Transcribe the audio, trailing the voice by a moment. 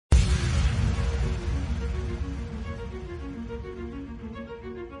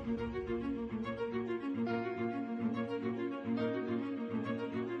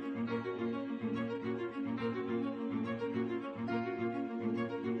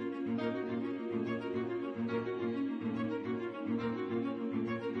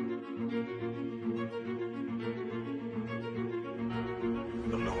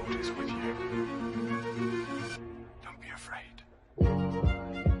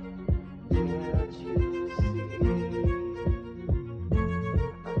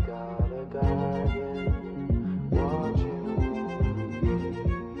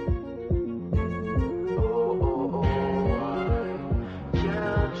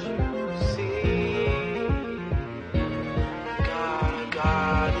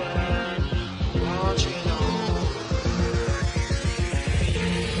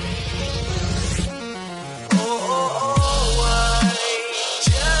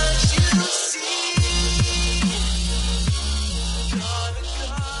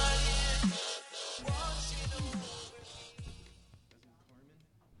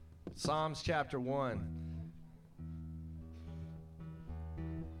Psalms chapter 1.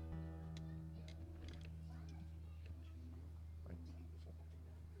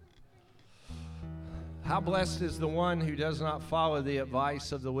 How blessed is the one who does not follow the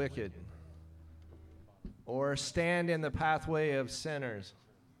advice of the wicked, or stand in the pathway of sinners,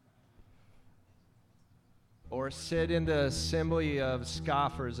 or sit in the assembly of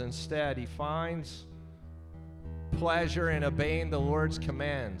scoffers. Instead, he finds pleasure in obeying the Lord's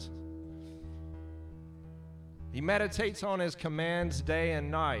commands. He meditates on his commands day and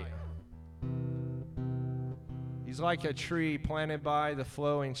night. He's like a tree planted by the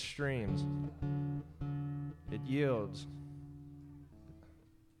flowing streams. It yields.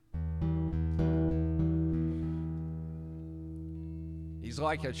 He's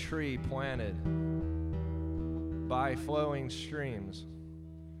like a tree planted by flowing streams.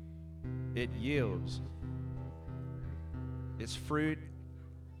 It yields its fruit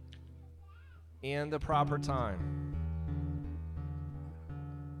in the proper time.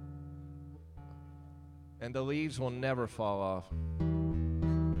 And the leaves will never fall off.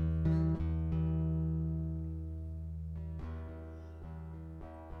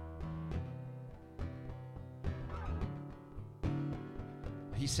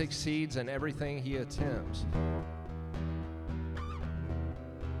 He succeeds in everything he attempts.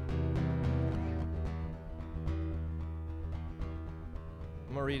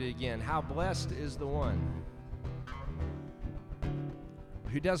 I'm going to read it again. How blessed is the one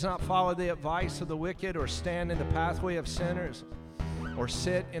who does not follow the advice of the wicked, or stand in the pathway of sinners, or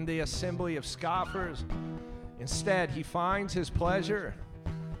sit in the assembly of scoffers. Instead, he finds his pleasure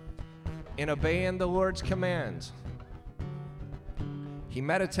in obeying the Lord's commands. He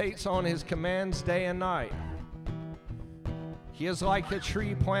meditates on his commands day and night. He is like a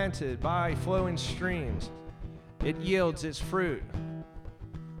tree planted by flowing streams. It yields its fruit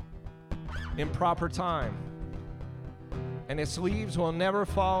in proper time, and its leaves will never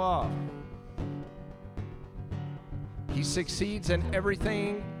fall off. He succeeds in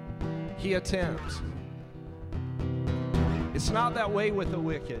everything he attempts. It's not that way with the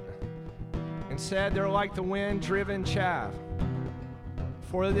wicked. Instead, they're like the wind-driven chaff.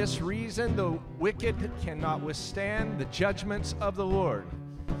 For this reason, the wicked cannot withstand the judgments of the Lord,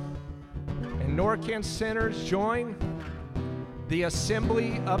 and nor can sinners join the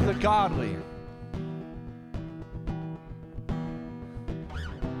assembly of the godly.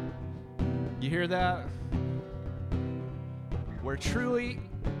 You hear that? Where truly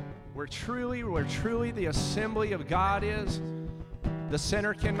the assembly of God is, the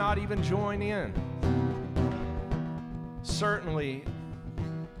sinner cannot even join in. Certainly,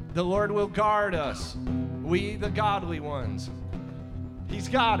 the Lord will guard us, we the godly ones. He's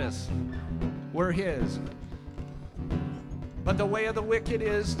got us. We're His. But the way of the wicked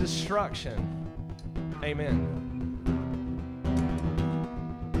is destruction. Amen.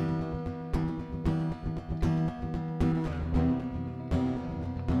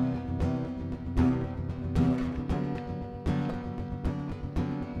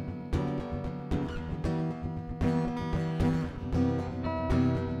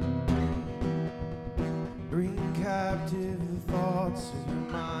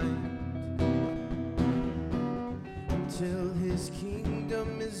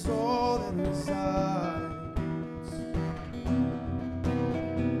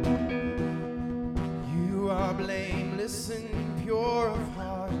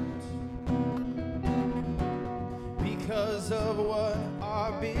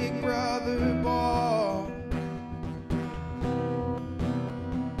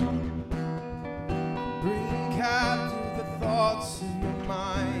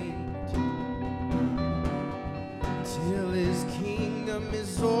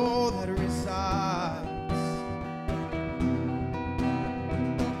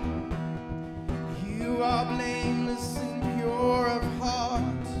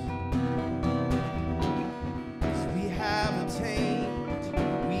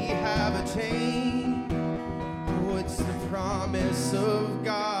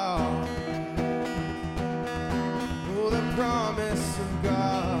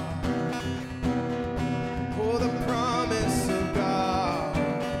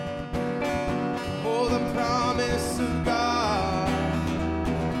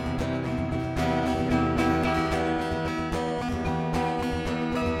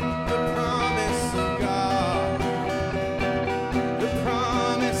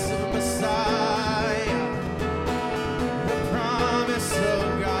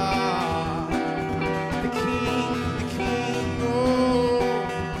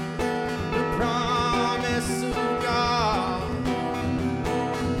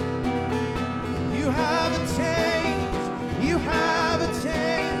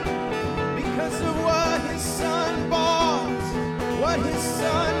 what his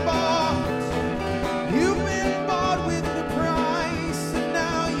son bought. You've been bought with the price, and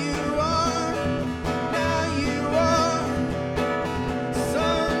now you are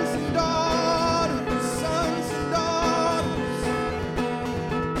sons and daughters, sons and daughters.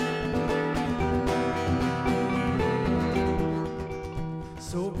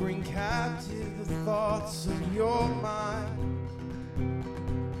 So bring captive the thoughts of your mind.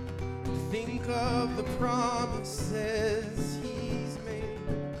 Think of the promises he's made.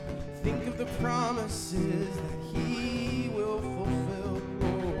 Think of the promises that he will fulfill.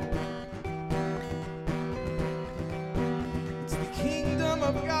 Lord. It's the kingdom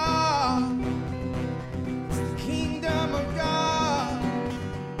of God. It's the kingdom of God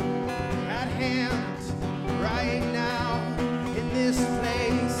at hand right now in this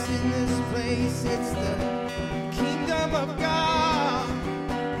place, in this place. It's the kingdom of God.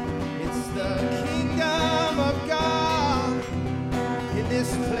 The kingdom of God in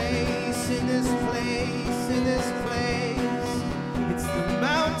this place, in this place, in this place. It's the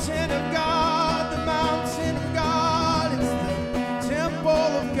mountain of God, the mountain of God. It's the temple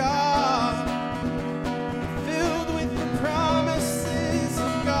of God, filled with the promises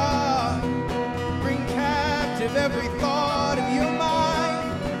of God. Bring captive every thought of your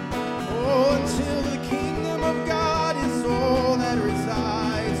mind, oh, until the kingdom of God is all that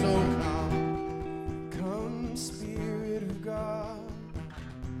resides. Oh, Spirit of God,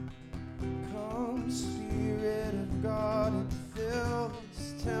 come, Spirit of God, and fill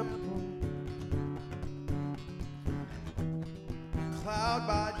this temple. Cloud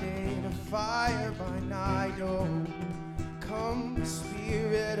by day and a fire by night. Oh, come,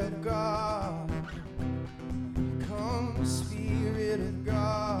 Spirit of God, come, Spirit of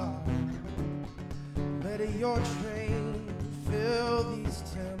God. Let your train fill these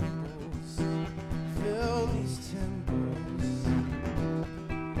temples. Fill these temples.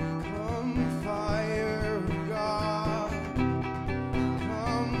 Come, fire of God.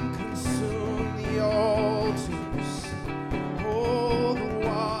 Come, consume the altars. Oh, the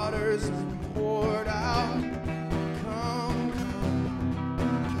waters have been poured out. Come,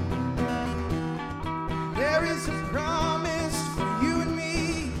 come. There is a promise for you and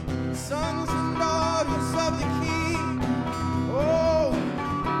me, sons and daughters of the King. Oh,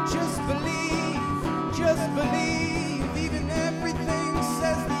 just believe. Just believe, even everything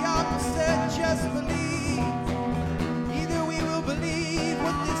says the opposite. Just believe. Either we will believe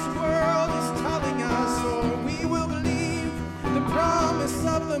what this world is telling us, or we will believe the promise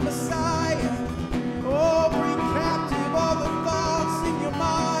of the Messiah. Oh, bring captive all the thoughts in your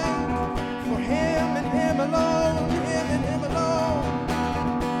mind for him and him alone, him and him alone.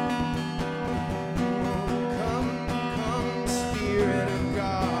 Oh, come, Spirit of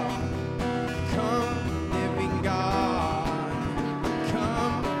God. Come, living God.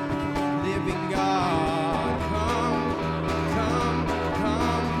 Come, living God. Come, come,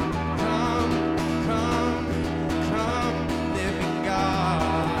 come, come, come, come, living God.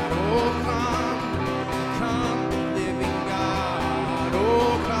 Oh, come, living God.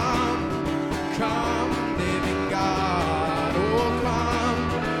 Oh, come, living God. Oh, come,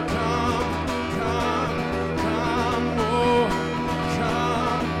 oh,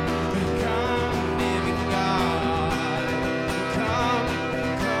 come, living God. Come,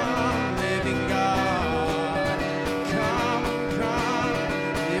 living God. Come,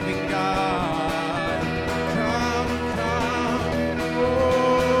 living God. Come,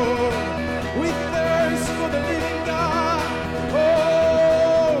 oh, we thirst for the living God.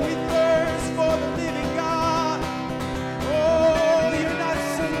 Oh, we thirst for the living God. Oh, you're not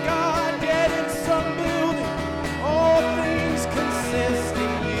some God dead in some building. All things consist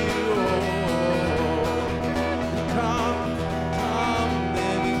in you. Come,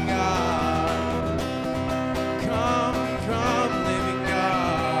 living God. Come, living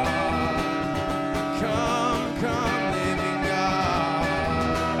God. Come, living God.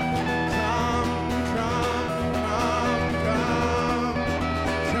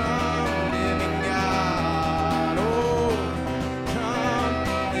 Come, living God. Oh, come,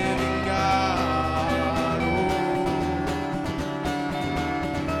 living God. Oh,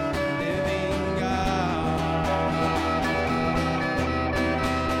 living God.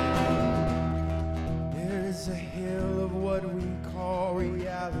 There is a hill of what we call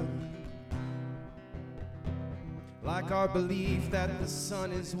reality. Like our belief that the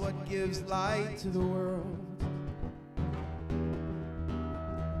sun is what gives light to the world.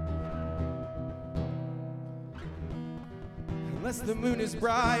 Unless the moon is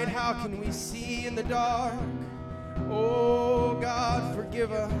bright, how can we see in the dark? Oh God,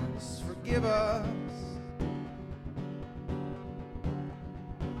 forgive us, forgive us.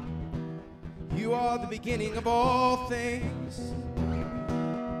 You are the beginning of all things.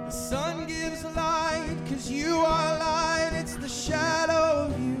 The sun gives light, 'cause you are light. It's the shadow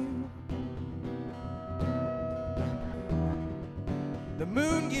of you. The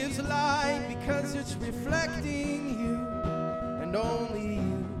moon gives light because it's reflecting you, and only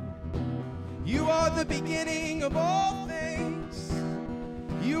you. You are the beginning of all things.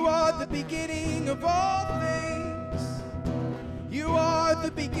 You are the beginning of all things. You are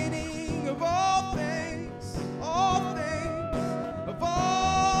the beginning of all things, all things, of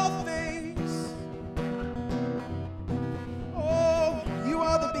all things. Oh, you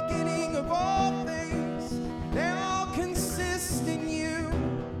are the beginning of all things. They all consist in you.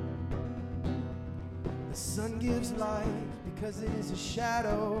 The sun gives light because it is a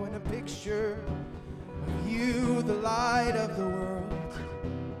shadow and a picture of you, the light of the world.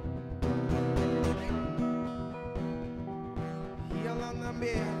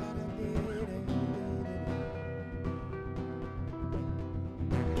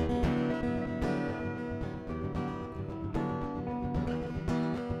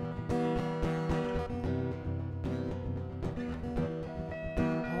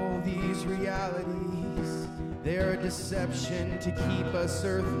 All these realities, they're a deception to keep us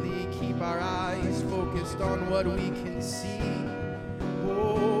earthly, keep our eyes focused on what we can see.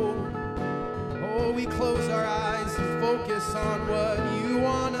 Oh, we close our eyes and focus on what you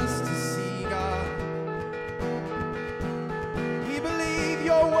want us to see, God. We believe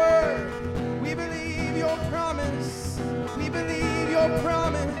your word. We believe your promise. We believe your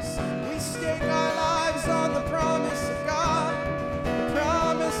promise. We stake our lives on the promise of God. The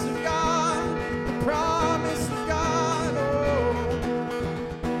promise of God. The promise of God. Oh,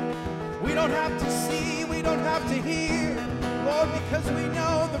 we don't have to see. We don't have to hear, Lord, because we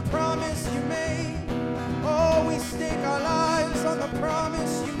know the promise you made. Oh, we stake our lives on the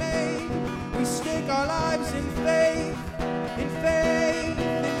promise you made. We stake our lives in faith, in faith,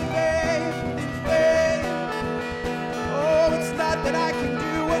 in faith, in faith. Oh, it's not that I can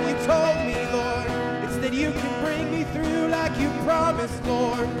do what you told me, Lord. It's that you can bring me through like you promised,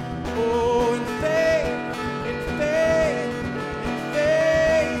 Lord. Oh, in faith, in faith, in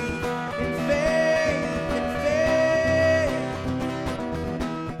faith, in faith, in faith.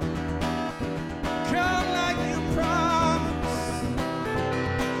 Come like you promised.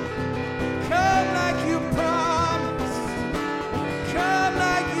 Come like you promised. Come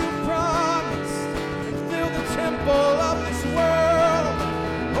like you promised. And fill the temple of this world.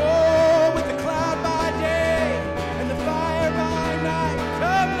 Oh, with the cloud by day and the fire by night.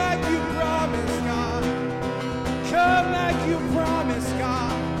 Come like you promised, God. Come like you promised,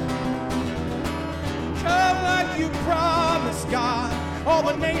 God. Come like you promised, God. All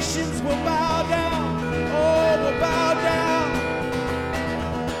the nations will bow down. Oh, will bow down.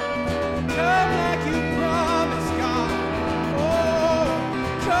 Come like you promised, God. Oh,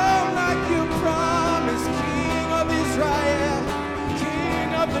 come like you promised, King of Israel, King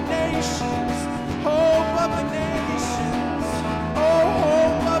of the nations, hope of the nations. Oh,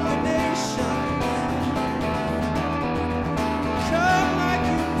 hope of the nations. Come like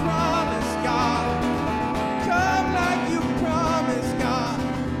you promised, God. Come like you promised, God.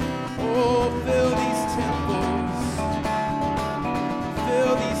 Oh, fill these temples.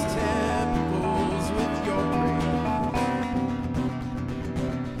 Fill these temples with your praise.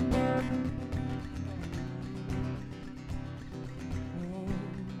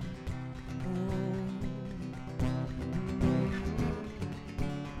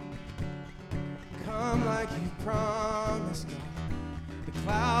 Come like you promised, God. The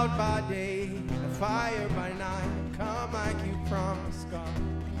cloud by day, the fire by night. Come like you promised, God.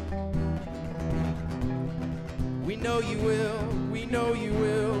 We know you will, we know you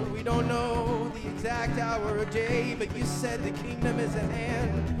will. We don't know the exact hour or day, but you said the kingdom is at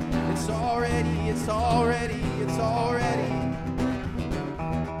hand. It's already, it's already, it's already.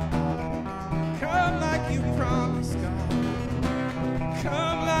 Come like you promised, God.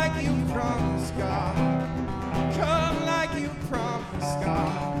 Come like you promised, God. Come like you promised,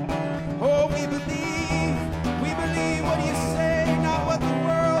 God. Oh, we believe what you say, not what the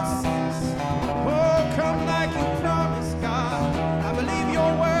world says. Oh, come like you promised, God. I believe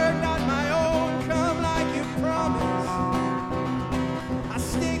your word, not my own. Come like you promised. I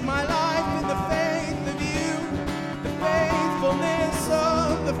stake my life in the faith of you, the faith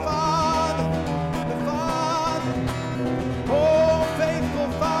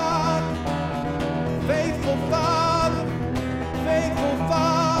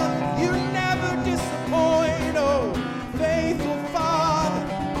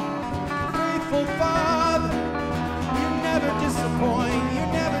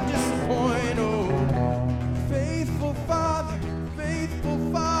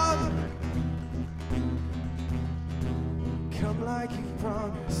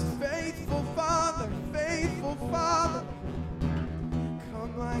promised. Faithful Father,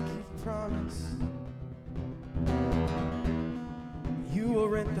 come like you've promised. You will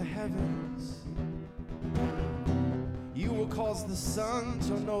rent the heavens. You will cause the sun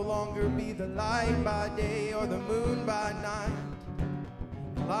to no longer be the light by day or the moon by night.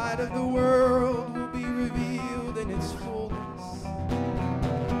 The light of the world will be revealed in its fullness.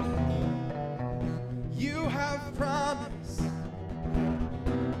 You have promised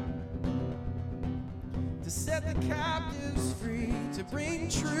to set the captives free, to bring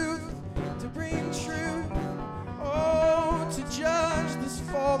truth, oh, to judge this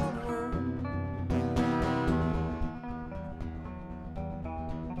fallen world.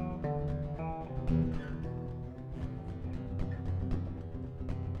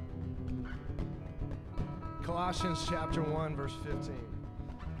 Colossians chapter 1, verse 15.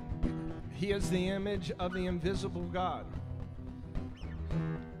 He is the image of the invisible God.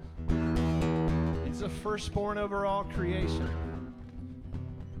 He's the firstborn over all creation.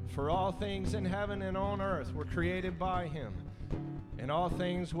 For all things in heaven and on earth were created by him. And all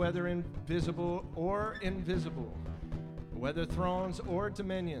things, whether invisible or invisible, whether thrones or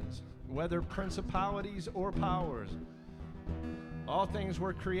dominions, whether principalities or powers, all things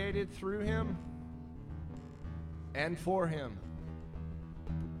were created through him and for him.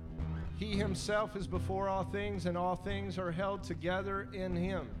 He himself is before all things, and all things are held together in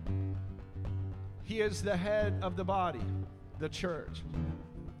him. He is the head of the body, the church,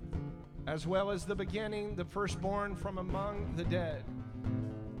 as well as the beginning, the firstborn from among the dead,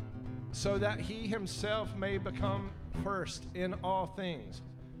 so that he himself may become first in all things.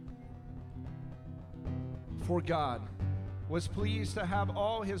 For God was pleased to have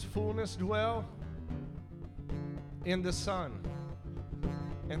all his fullness dwell in the Son,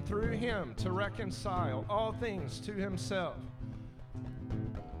 and through him to reconcile all things to himself,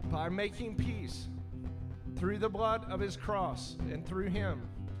 by making peace through the blood of his cross, and through him,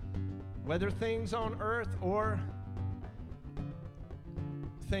 whether things on earth or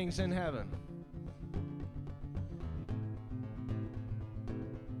things in heaven.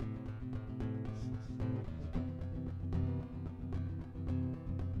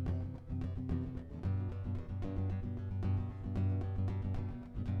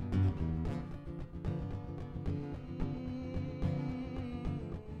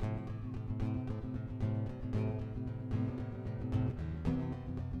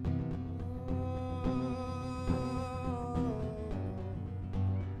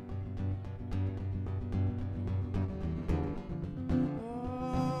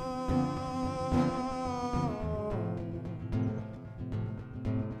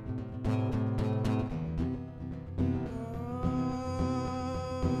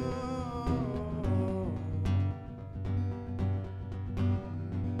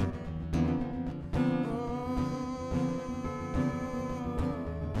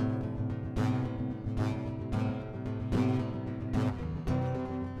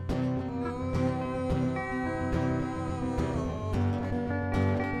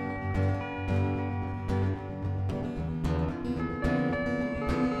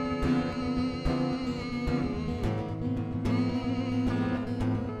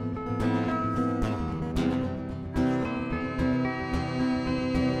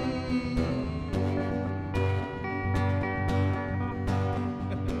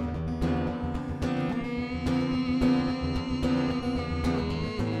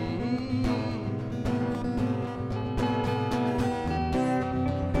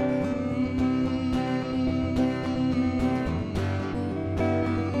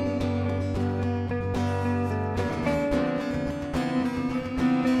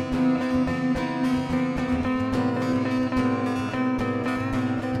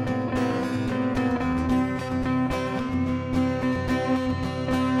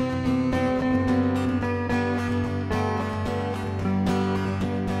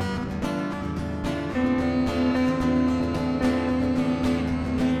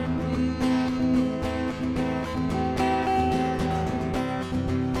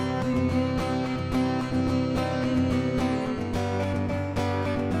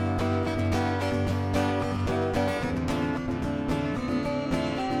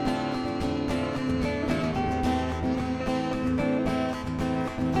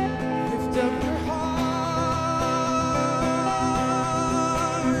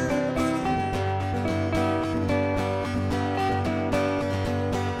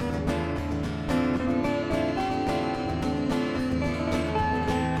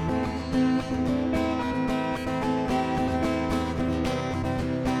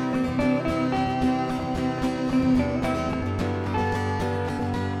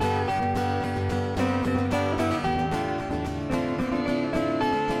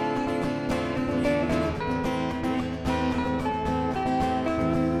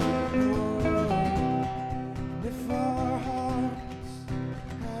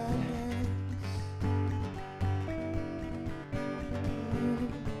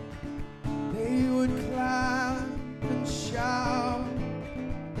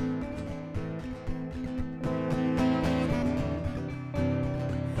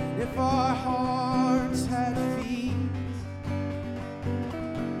 if our hearts had feet,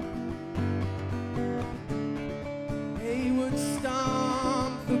 they would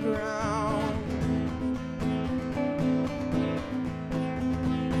stomp the ground.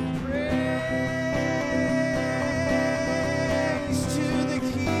 Praise to the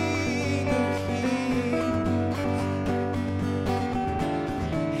King of Kings,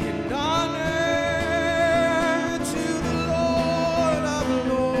 and honor to the Lord of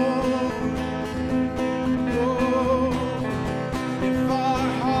Lords. Oh, if our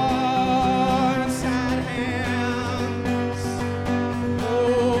hearts had hands,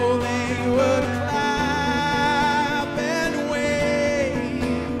 oh, they would clap and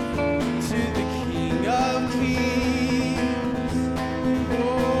wave to the King of Kings.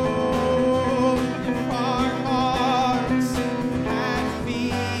 Oh, if our hearts had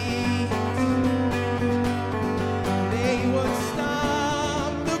feet, they would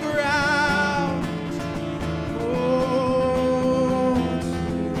stomp the ground. Oh,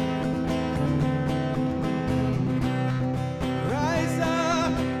 rise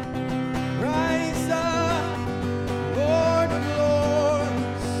up, Lord of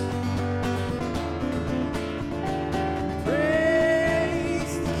Lords.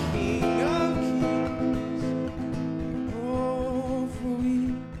 Praise the King of Kings. Oh, for we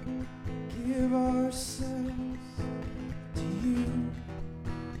give ourselves to you.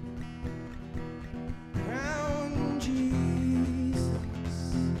 Crown Jesus,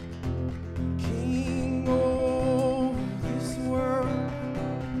 King over this world.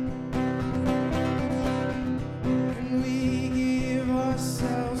 And we give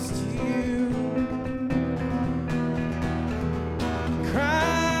ourselves to you.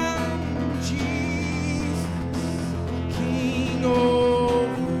 Crown Jesus, King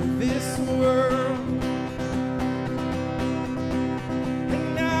over this world.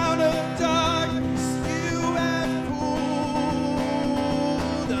 And out of darkness you have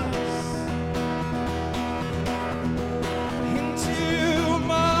pulled us into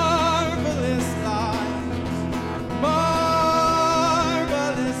marvelous light, marvelous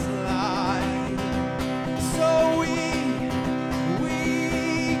light. So we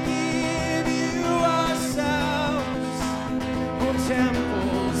give you ourselves. Oh,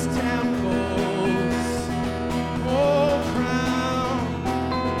 temples, oh, crown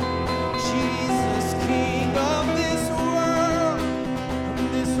Jesus, King of this world,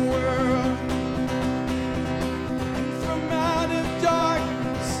 And from out of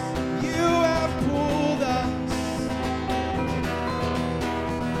darkness you have pulled us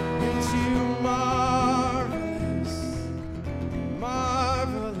into marvelous,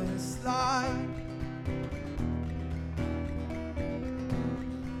 marvelous light.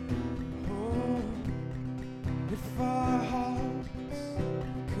 Oh, if our hearts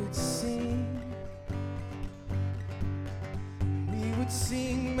could sing, we would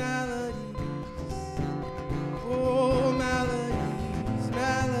sing melodies. Oh, melodies,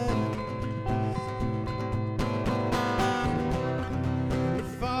 melodies.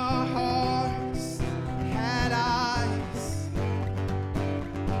 If our hearts had eyes,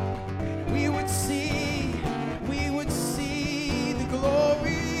 we would see the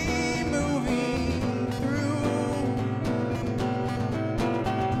glory moving through.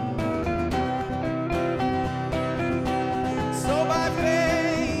 So by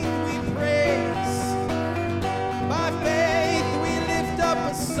faith we praise, by faith we lift up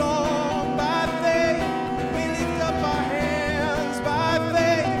a song, by faith we lift up our hands, by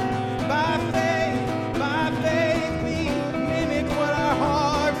faith we mimic what our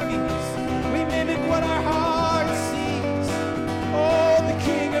heart feels, we mimic what our heart sees. Oh, the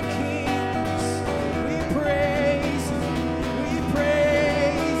King of Kings, we praise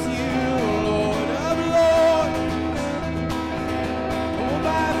you, Lord of Lords. Oh,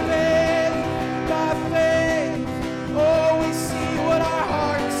 by faith, oh, we see what our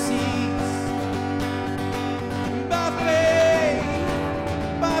heart sees. By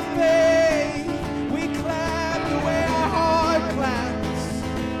faith, we clap the way our heart claps.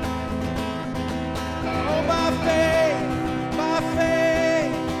 Oh, by faith,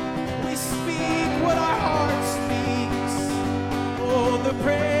 we speak what our heart speaks. Oh, the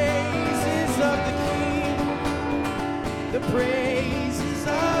praises of the King, the praises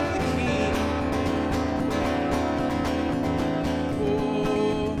of the King.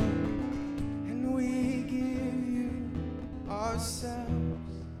 Oh, and we give you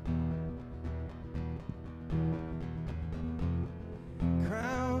ourselves.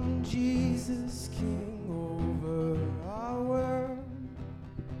 Crown Jesus, King over our world.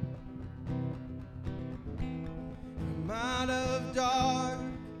 Come out of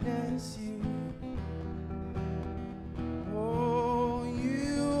darkness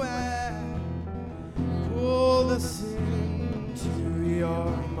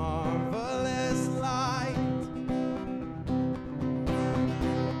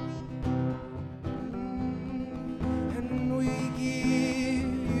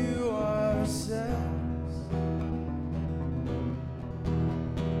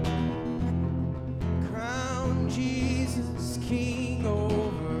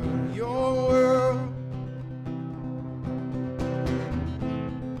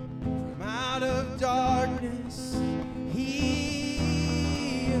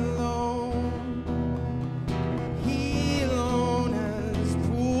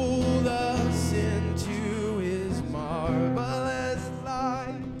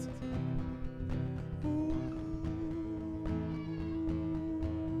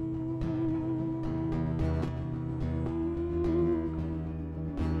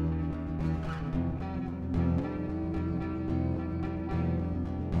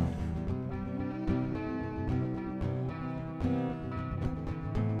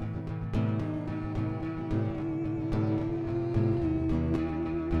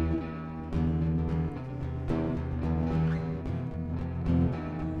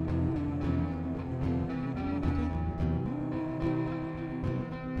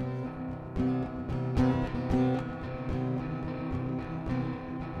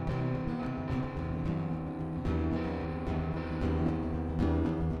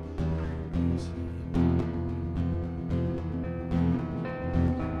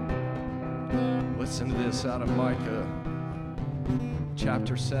Listen to this out of Micah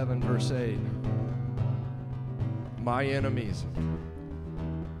chapter 7, verse 8. My enemies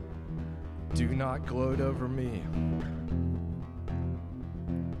do not gloat over me.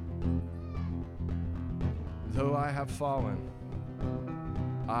 Though I have fallen,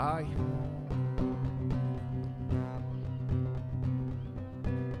 I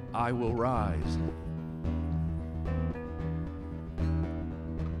will rise.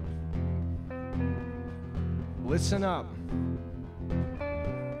 Listen up,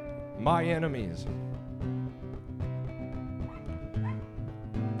 my enemies.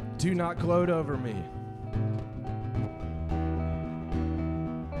 Do not gloat over me.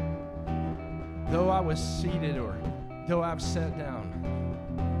 Though I was seated or though I've sat down,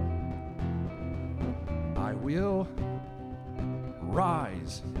 I will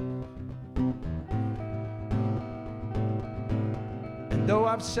rise. And though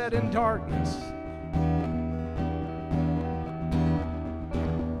I've sat in darkness,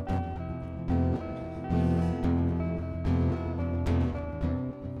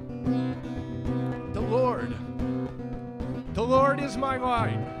 the Lord is my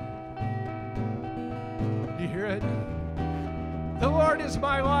light. You hear it? The Lord is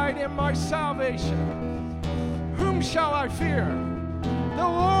my light and my salvation. Whom shall I fear? The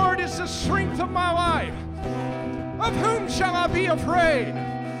Lord is the strength of my life. Of whom shall I be afraid?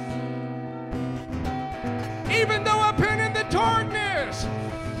 Even though I've been in the darkness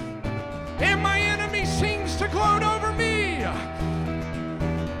and my enemy seems to gloat over me,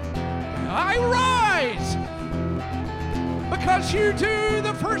 I rise. Because you do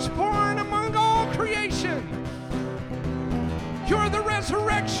the firstborn among all creation. You're the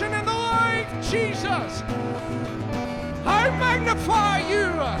resurrection and the life, Jesus. I magnify you.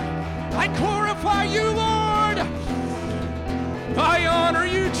 I glorify you, Lord. I honor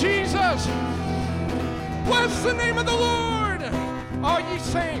you, Jesus. Bless the name of the Lord. All ye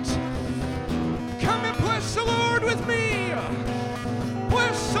saints, come and bless the Lord with me.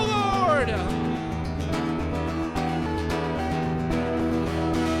 Bless the Lord.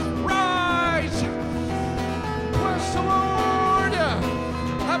 Bless the Lord.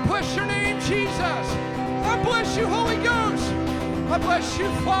 I bless your name, Jesus. I bless you, Holy Ghost. I bless you,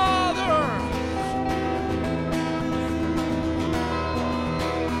 Father.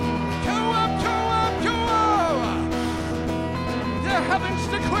 Go up, go up, go up. The heavens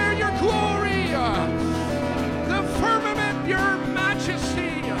declare your glory. The firmament, your majesty.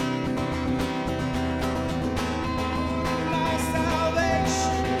 My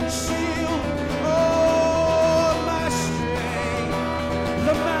salvation shield. Oh, my strength.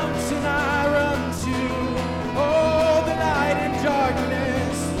 The mountain I run to. Oh, the light in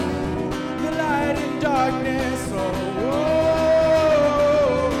darkness. The light in darkness. Oh,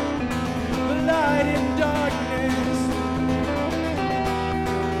 the light in darkness.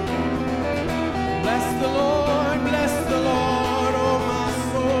 Bless the Lord, bless the Lord, oh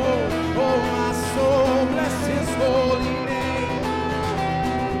my soul, bless his holy name.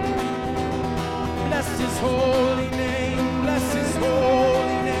 Bless his holy name, bless his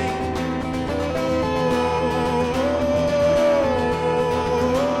holy name.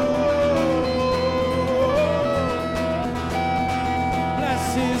 Bless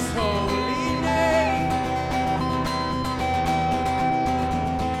his holy name.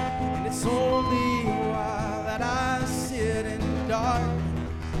 And it's only a while that I sit in dark.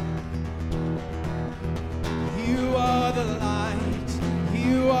 You are the light,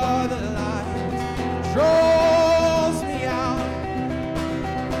 you are the light, draws me out.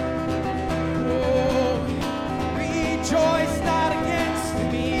 Oh, rejoice not against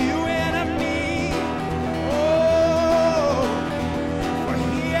me, you enemy. Oh, for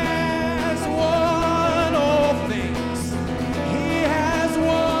he has won all things. He has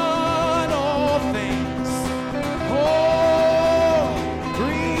won all things. Oh,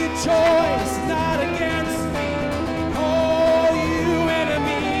 rejoice not against me. Oh, you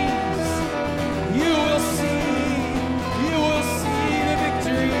enemies, you will see the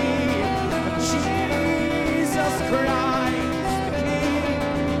victory of Jesus Christ the King.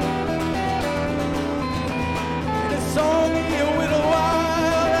 And it's only a little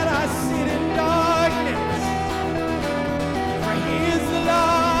while that I sit in darkness, for he is the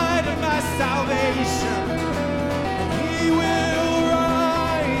light of my salvation. He will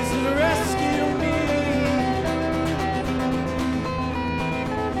rise and rescue me.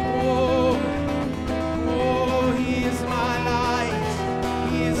 Oh, he is my light.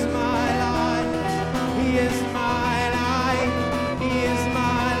 He is my light. He is my light. He is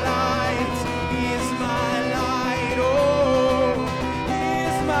my light. He is my light. Oh, he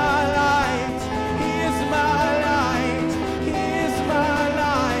is my light. He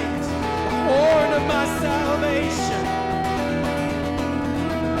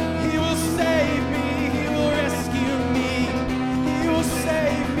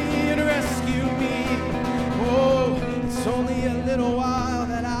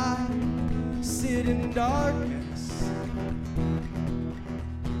darkness.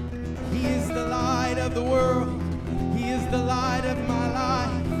 He is the light of the world. He is the light of my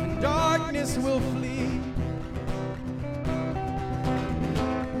life, and darkness will flee.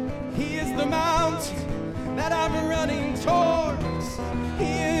 He is the mountain that I'm running towards.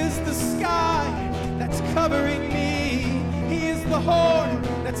 He is the sky that's covering me. He is the horn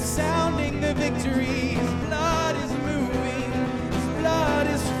that's sounding the victory. His blood is moving. His blood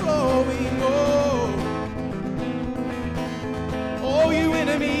is flowing. Oh, you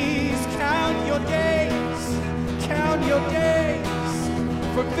enemies, count your days. Count your days.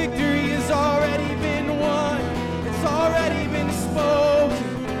 For victory has already been won. It's already been spoken.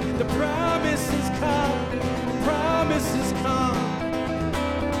 The promise has come. The promise has come.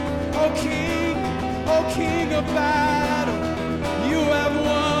 Oh King of battle, you have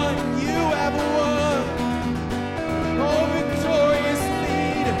won, you have won. Oh, victorious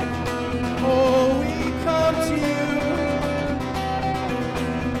leader, oh, we come to you.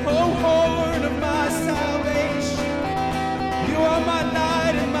 Oh, horn of my salvation, you are my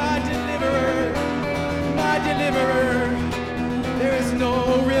light and my deliverer, my deliverer. There is no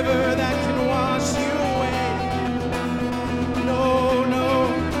river that can wash you away. No, no.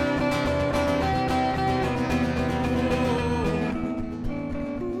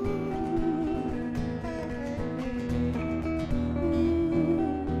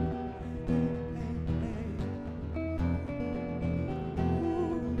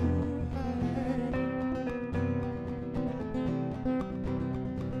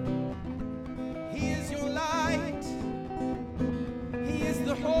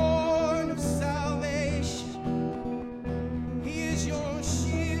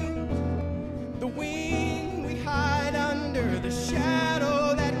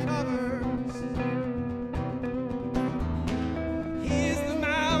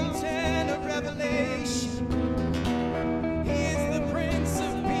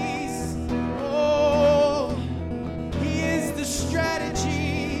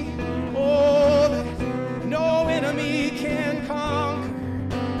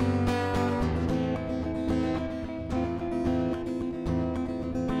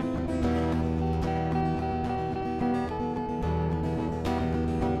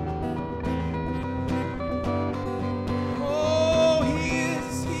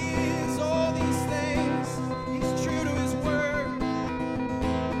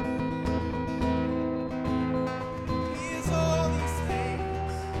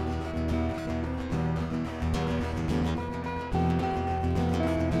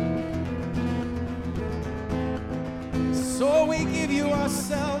 So we give you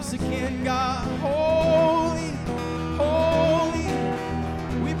ourselves again, God. Holy, holy.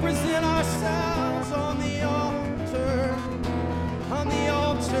 We present ourselves on the altar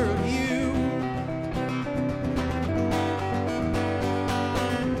of you.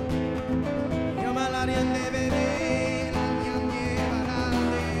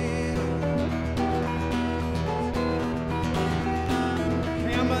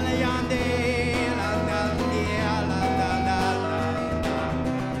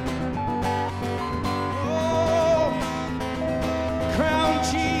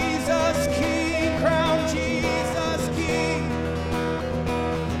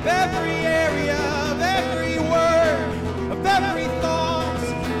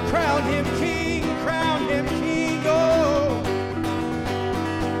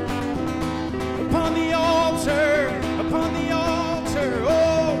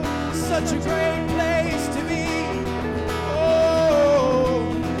 Such a great place to be.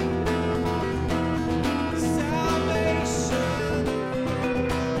 Oh, salvation.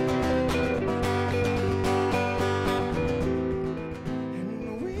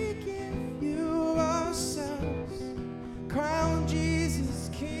 And we give you ourselves, crown Jesus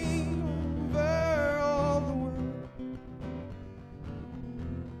King over all the world.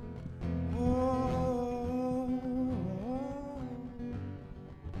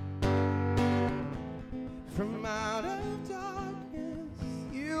 From out of darkness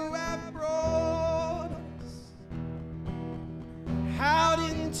you have brought us out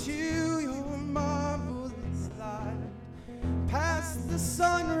into your marvelous light, past the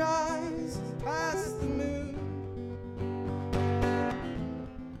sunrise, past the moon.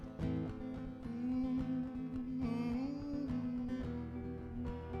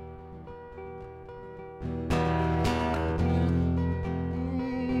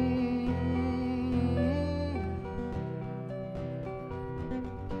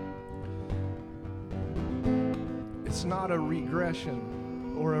 It's not a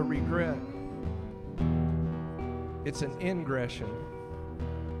regression or a regret. It's an ingression.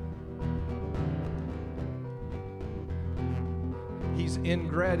 He's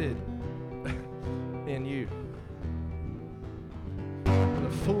ingrained in you. The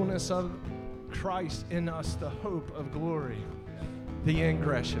fullness of Christ in us, the hope of glory, the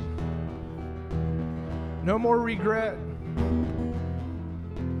ingression. No more regret,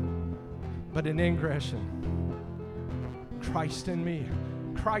 but an ingression. Christ in me,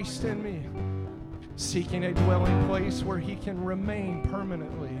 Christ in me, seeking a dwelling place where he can remain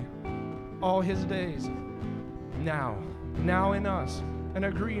permanently all his days. Now in us, an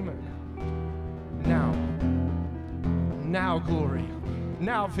agreement. Now glory,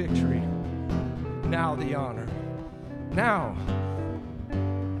 now victory, now the honor, now.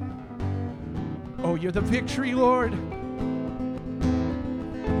 Oh, you're the victory, Lord.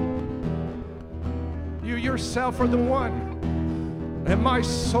 You yourself are the one that my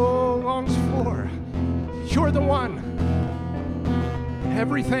soul longs for. You're the one.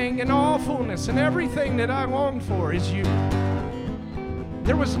 Everything in all fullness and everything that I long for is you.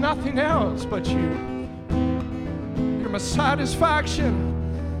 There was nothing else but you. You're my satisfaction.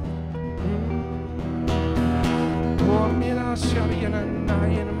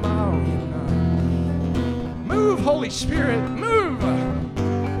 Move, Holy Spirit, move.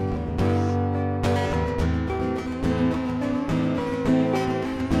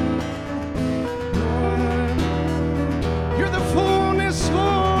 You're the fullness,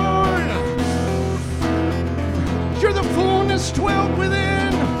 Lord. You're the fullness dwelt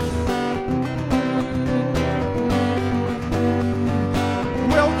within.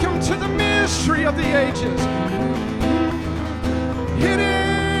 Welcome to the mystery of the ages.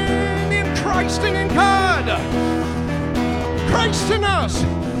 Hidden in Christ and in God. Christ in us,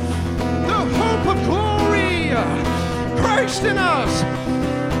 the hope of glory. Christ in us.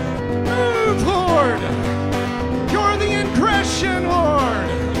 Move, Lord. You're the ingression, Lord.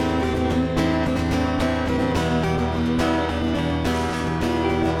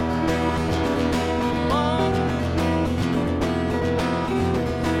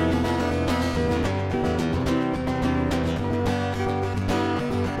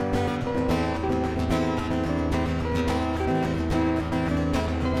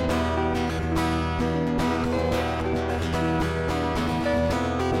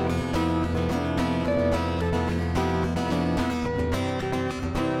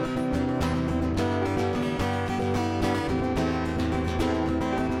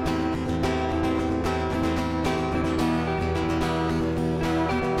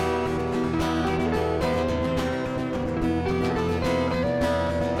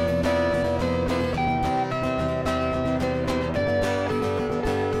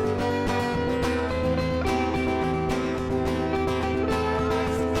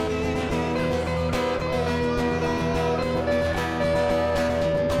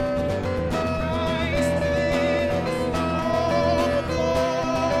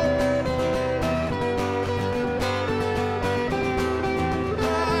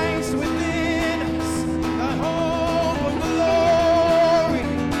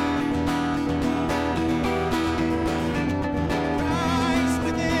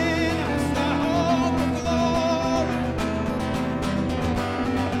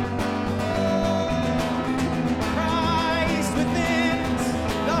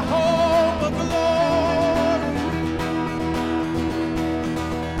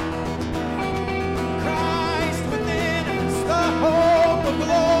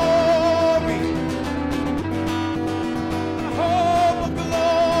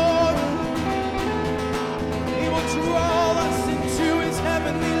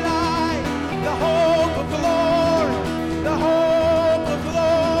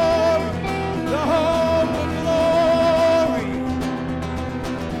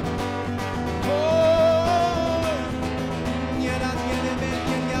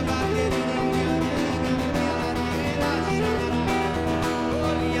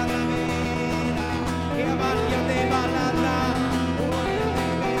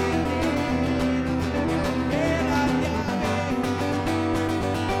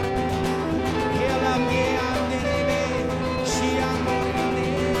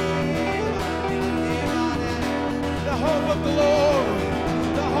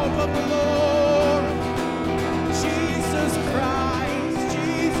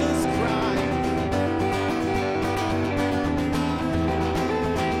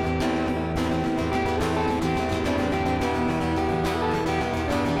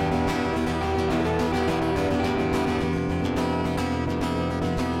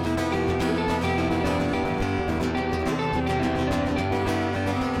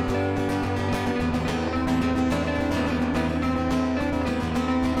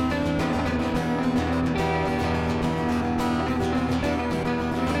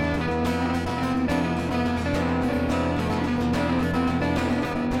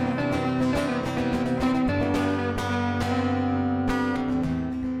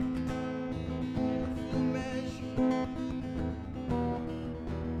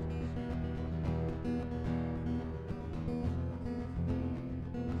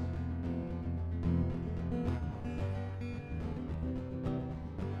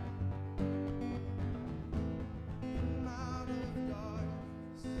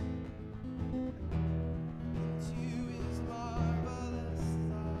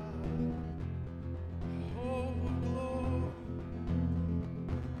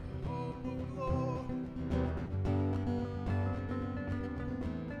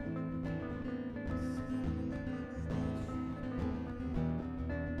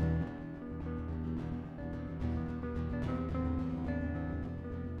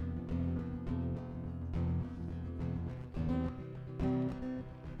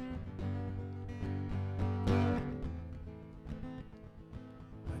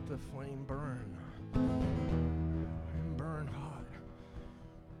 burn. Burn hot.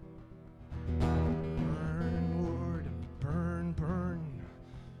 Burn, Lord, burn, burn.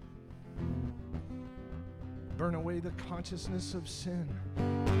 Burn away the consciousness of sin.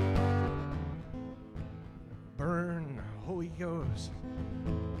 Burn, Holy Ghost,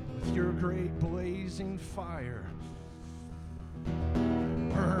 with your great blazing fire.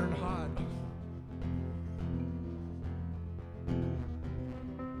 Burn hot.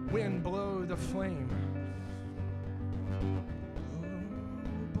 Wind, blow the flame.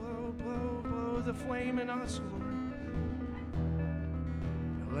 Blow, blow, blow the flame in us, Lord.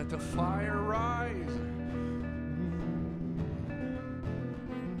 Let the fire rise.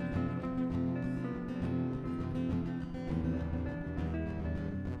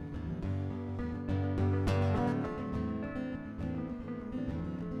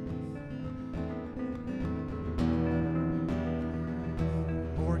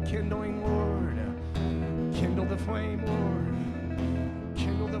 Kindling, Lord. Kindle the flame, Lord.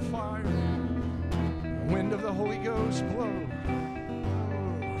 Kindle the fire. Wind of the Holy Ghost, blow.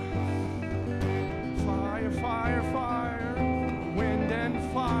 Fire, fire, fire. Wind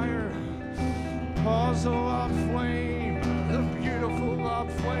and fire. Cause the love flame, the beautiful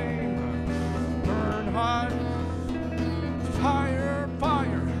love flame. Burn hot. Fire,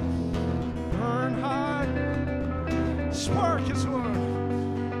 fire. Burn hot. Spark is Lord.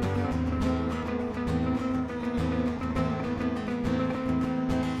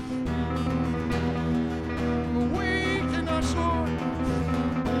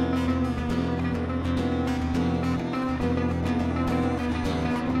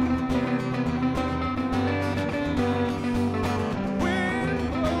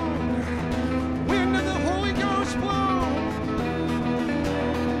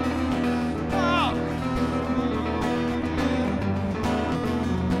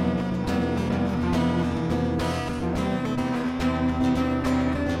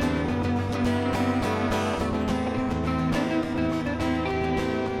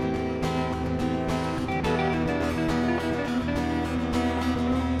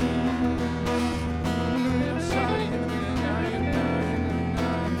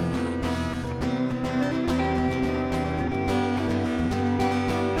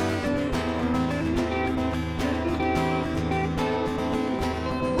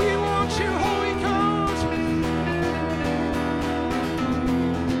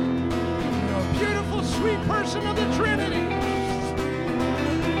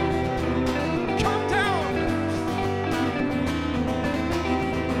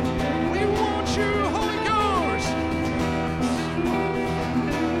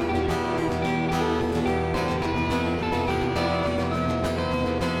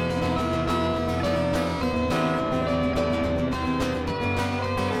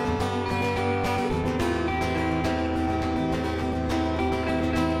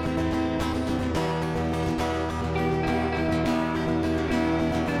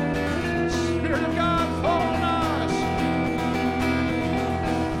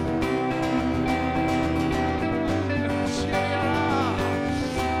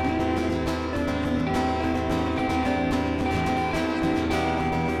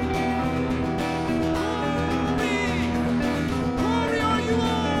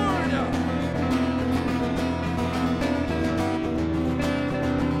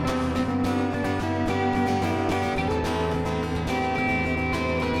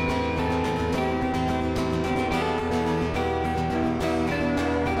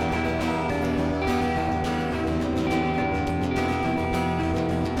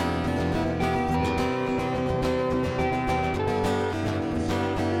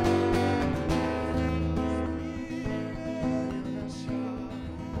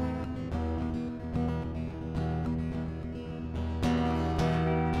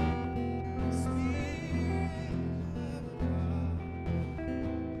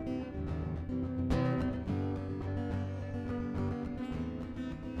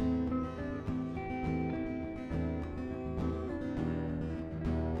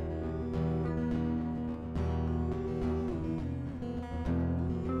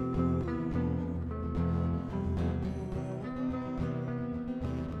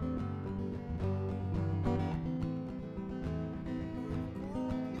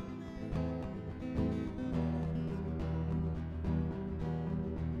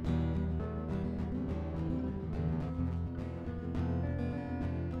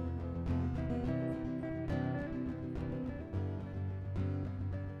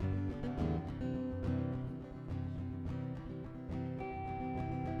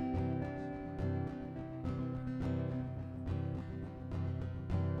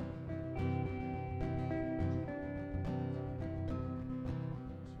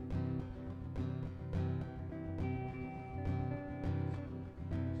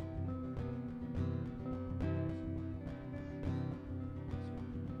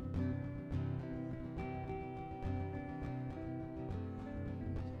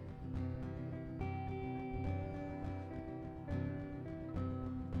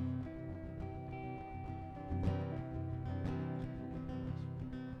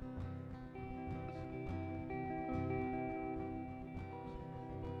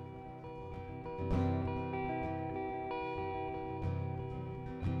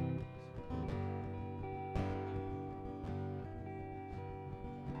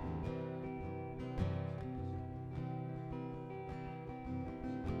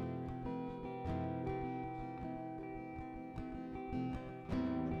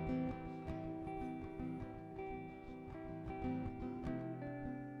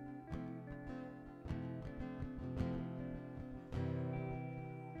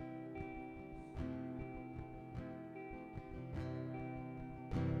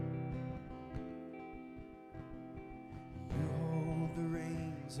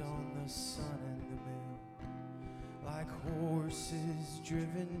 reins on the sun and the moon, like horses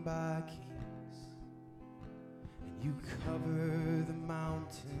driven by kings. And you cover the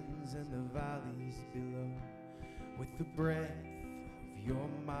mountains and the valleys below with the breath of your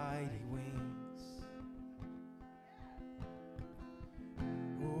mighty wings.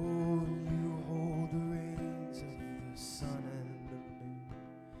 Oh, you hold the reins of the sun and the moon,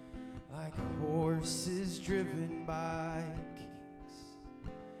 like horses driven by kings.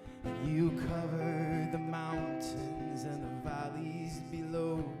 And you cover the mountains and the valleys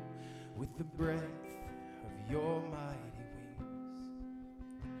below with the breath of your mighty wings.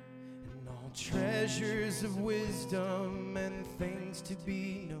 And all treasures of wisdom and things to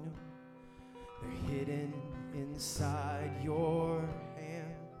be known, they're hidden inside your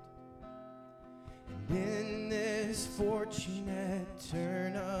hand. And in this fortunate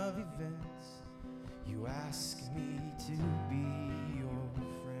turn of events, you ask me to be your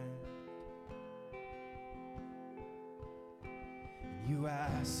friend. You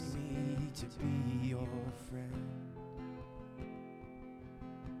ask me to be your friend.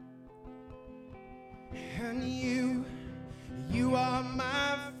 And you are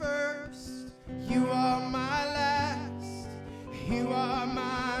my first, you are my last, you are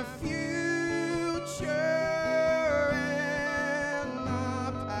my future and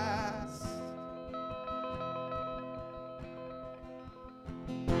my past.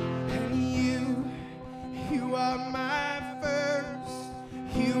 And you are my first,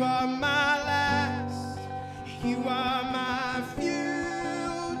 you are my last, you are my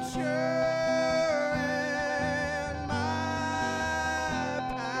future and my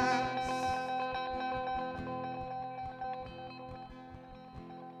past.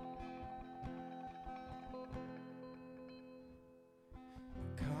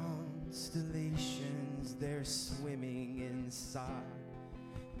 Constellations, they're swimming inside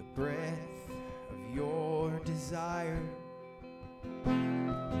the breath of your desire.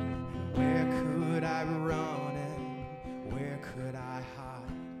 Where could I run and where could I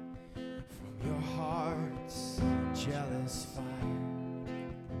hide from your heart's jealous fire?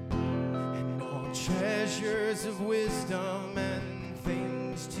 And all treasures of wisdom and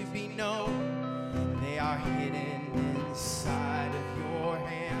things to be known, they are hidden inside of your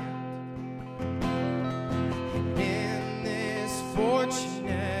hand. And in this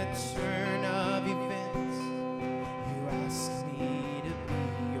fortunate turn of events, you ask me to be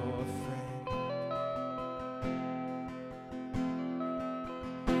your friend.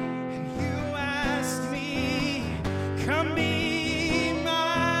 And you ask me, come be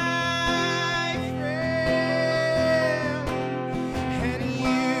my friend. And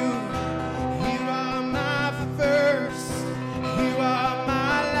you are my first, you are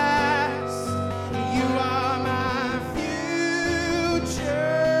my last, you are my future,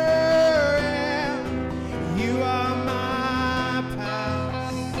 and you are my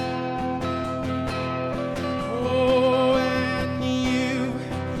past. Oh, and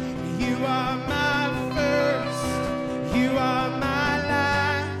you are my first, you are my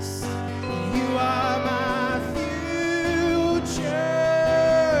last, you are my future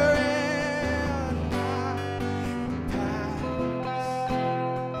and my past.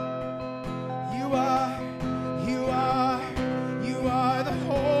 You are the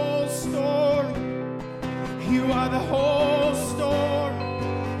whole story. You are the whole story,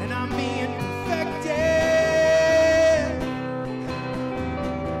 and I'm being perfected.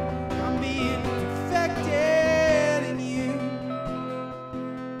 I'm being perfected in you.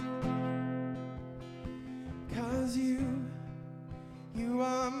 'Cause you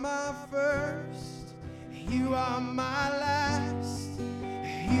are my first, you are my last,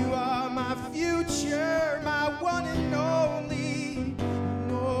 you are my future, my one and only.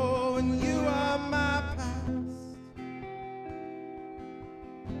 Oh, and you are my past.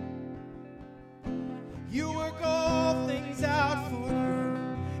 You work all things out for good.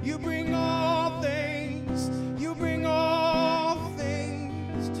 You bring all things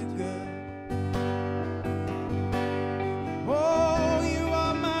to good. Oh, you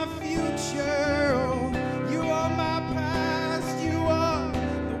are my future. Oh, you are my past. You are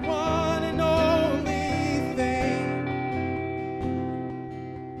the one and only thing.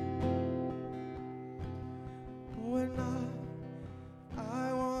 When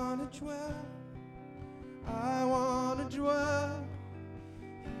I want to dwell, I want to dwell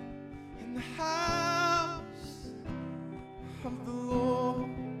in the house of the Lord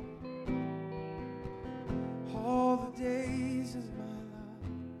all the days of my life.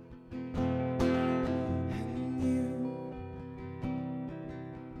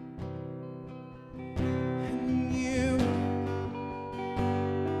 And you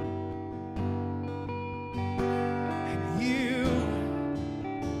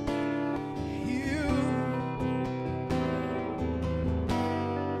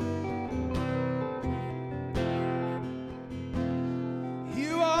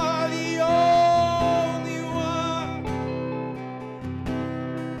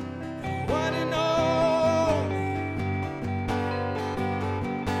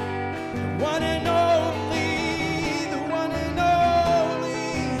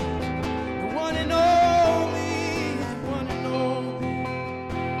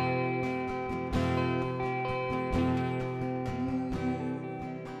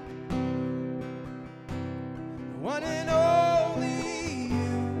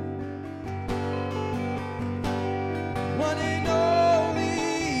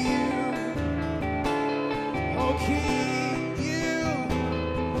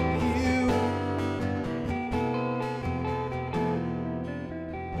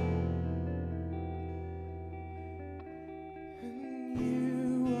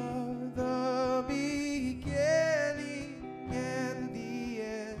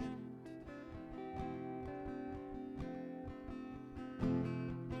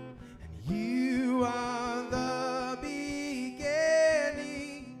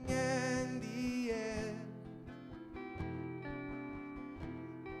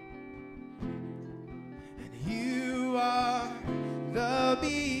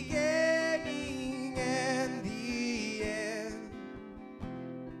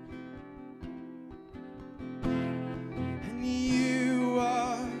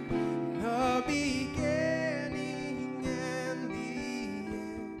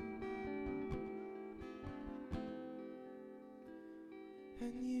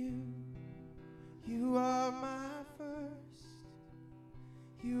And you are my first,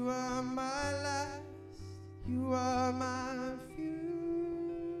 you are my last, you are my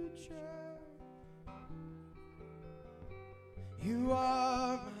future, you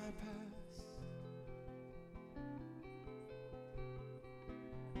are my past.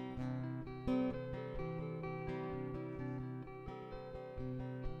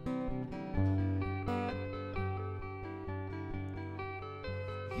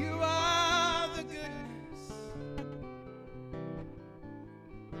 You are the goodness,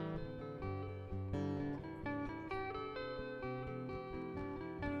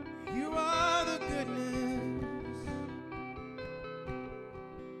 you are the goodness,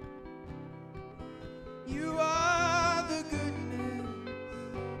 you are the goodness,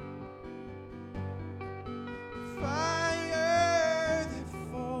 fire that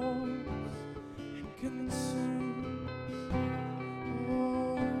falls and consumes.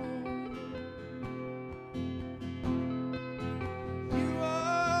 Oh.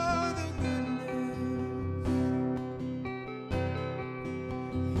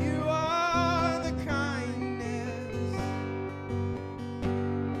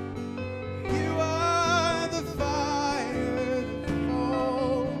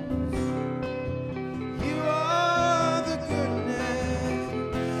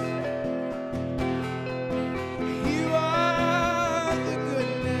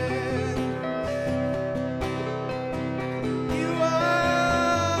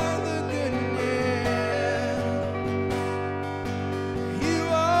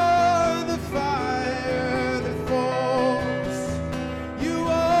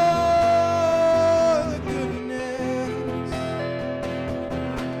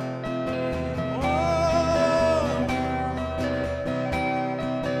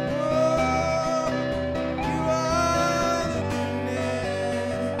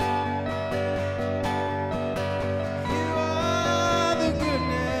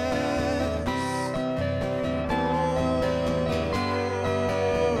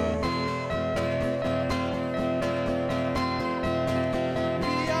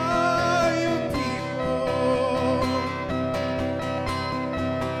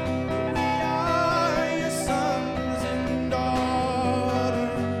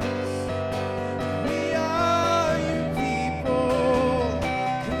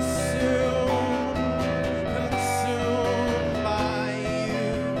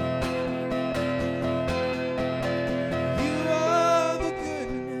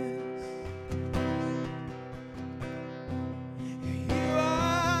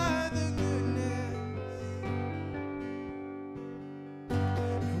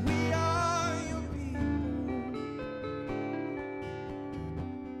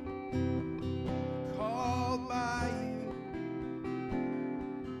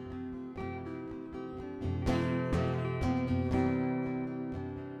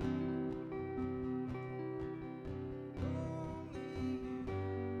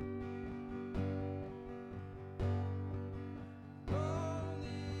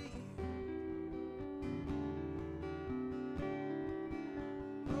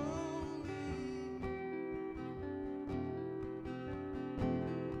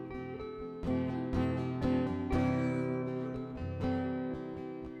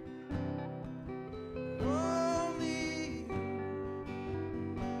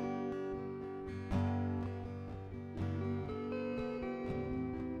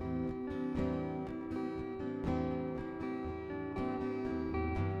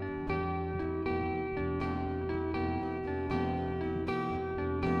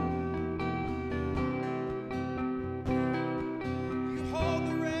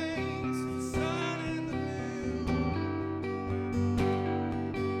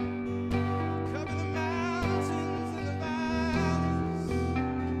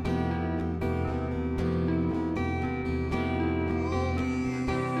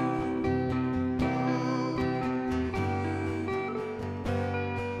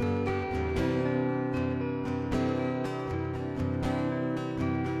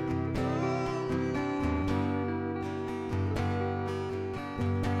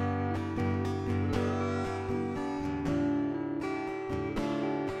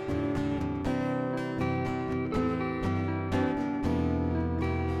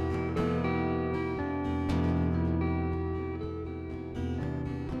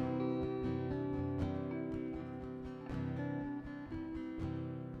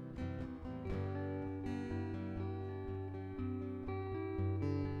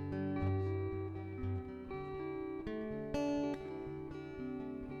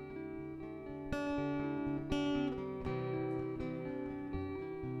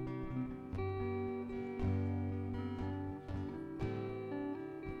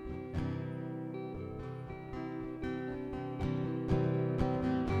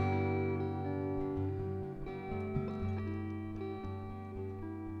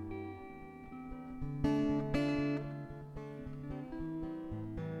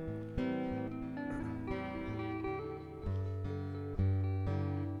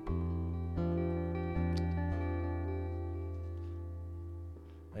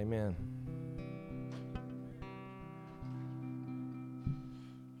 Amen.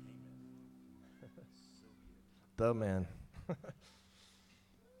 The man. We're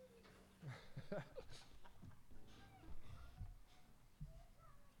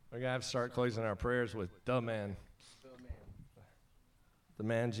going to have to start closing our prayers with the man. The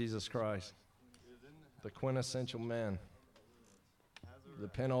man, Jesus Christ. The quintessential man. The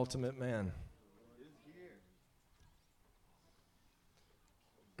penultimate man.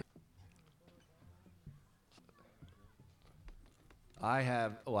 I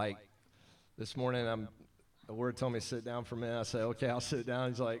have, like, this morning, the Word told me to sit down for a minute. I said, okay, I'll sit down.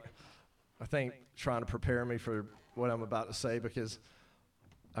 He's like, I think trying to prepare me for what I'm about to say, because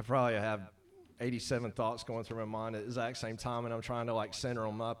I probably have 87 thoughts going through my mind at the exact same time, and I'm trying to, like, center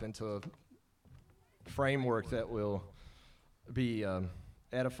them up into a framework that will be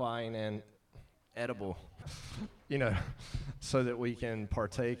edifying and edible, you know, so that we can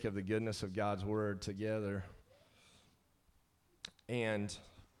partake of the goodness of God's Word together. And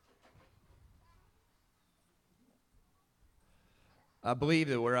I believe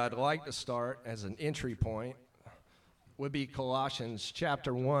that where I'd like to start as an entry point would be Colossians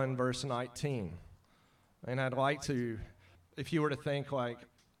chapter 1, verse 19. And I'd like to, if you were to think like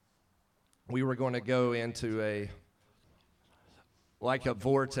we were going to go into a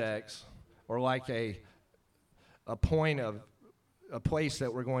vortex, or like a point of a place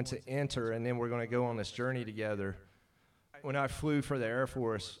that we're going to enter, and then we're going to go on this journey together. When I flew for the Air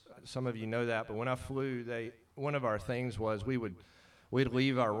Force, some of you know that, but when I flew, one of our things was we'd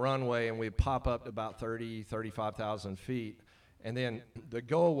leave our runway and we'd pop up to about 35,000 feet. And then the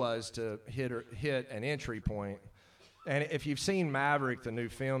goal was to hit an entry point. And if you've seen Maverick, the new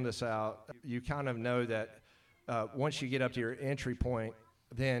film that's out, you kind of know that once you get up to your entry point,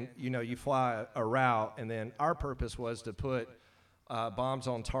 then, you know, you fly a route. And then our purpose was to put bombs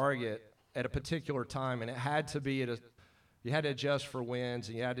on target at a particular time. And it had to be you had to adjust for winds,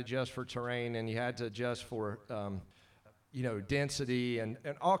 and you had to adjust for terrain, and you had to adjust for density and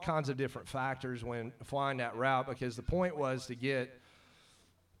all kinds of different factors when flying that route, because the point was to get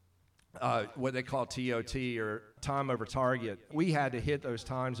what they call TOT, or time over target. We had to hit those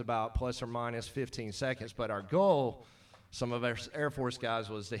times about plus or minus 15 seconds, but our goal, some of our Air Force guys,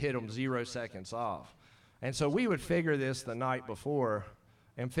 was to hit them 0 seconds off. And so we would figure this the night before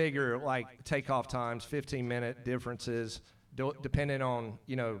and figure like takeoff times, 15-minute differences, depending on,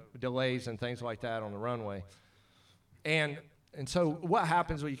 you know, delays and things like that on the runway. And so what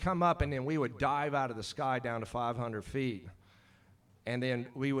happens when you come up, and then we would dive out of the sky down to 500 feet, and then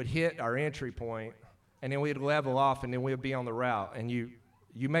we would hit our entry point, and then we'd level off, and then we'd be on the route, and you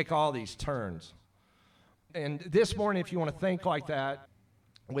make all these turns. And this morning, if you want to think like that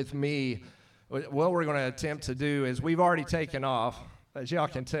with me, what we're going to attempt to do is, we've already taken off, as y'all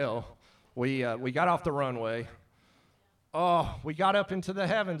can tell. We got off the runway. Oh, we got up into the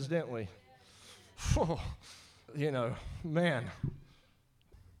heavens, didn't we? You know, man,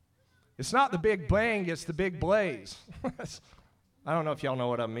 it's not the big bang, it's the big blaze. I don't know if y'all know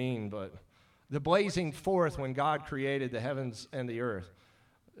what I mean, but the blazing forth when God created the heavens and the earth,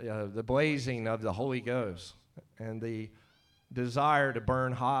 the blazing of the Holy Ghost, and the desire to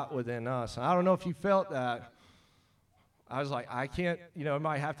burn hot within us. And I don't know if you felt that. I was like, I can't, you know, I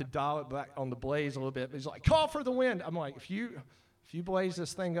might have to dial it back on the blaze a little bit. But he's like, call for the wind. I'm like, if you blaze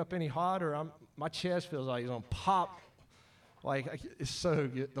this thing up any hotter, my chest feels like it's going to pop. Like, it's so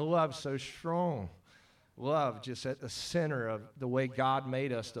good. The love's so strong. Love just at the center of the way God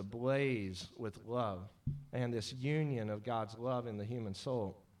made us to blaze with love, and this union of God's love in the human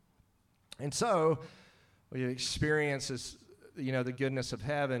soul. And so we experience this, you know, the goodness of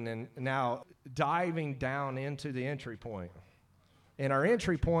heaven, and now diving down into the entry point. And our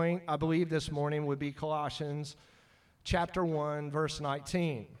entry point, I believe this morning, would be Colossians chapter 1, verse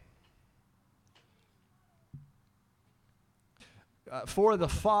 19. For the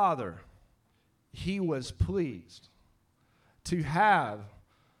Father, he was pleased to have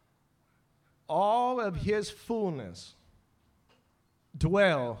all of his fullness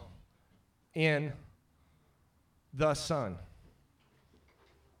dwell in the Son.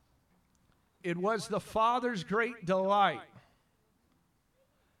 It was the Father's great delight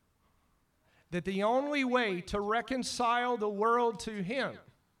that the only way to reconcile the world to him,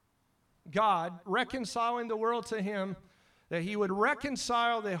 God reconciling the world to him, that he would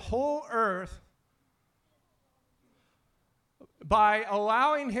reconcile the whole earth by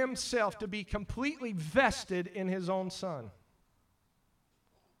allowing himself to be completely vested in his own Son,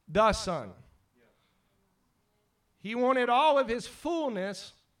 the Son. He wanted all of his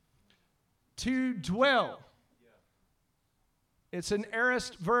fullness to dwell It's an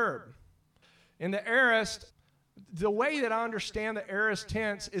aorist verb. In the aorist, the way that I understand the aorist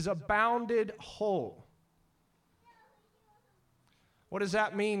tense is abounded whole. What does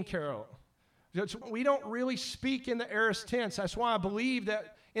that mean, Carol? We don't really speak in the aorist tense. That's why I believe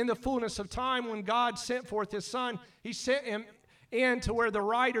that in the fullness of time, when God sent forth his Son, he sent him into where the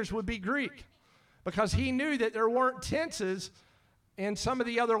writers would be Greek, because he knew that there weren't tenses in some of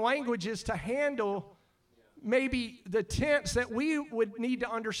the other languages to handle maybe the tense that we would need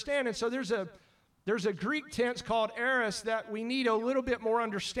to understand. And so there's a Greek tense called aorist that we need a little bit more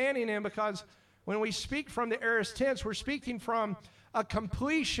understanding in, because when we speak from the aorist tense, we're speaking from a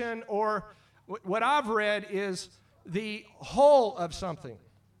completion, or what I've read is the whole of something.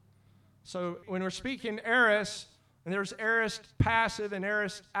 So when we're speaking aorist, and there's aorist passive and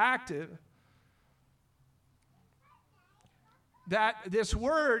aorist active, that this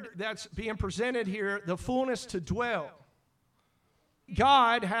word that's being presented here, the fullness to dwell,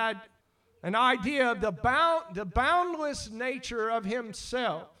 God had an idea of the boundless nature of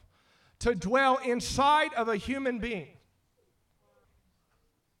himself to dwell inside of a human being.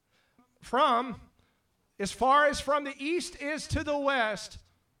 From, as far as from the east is to the west,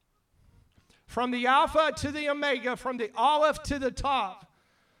 from the Alpha to the Omega, from the Aleph to the Tav,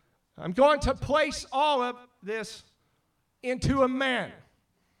 I'm going to place all of this into a man.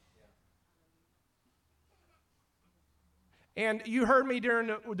 And you heard me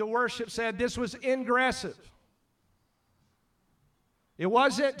during the worship said this was ingressive. It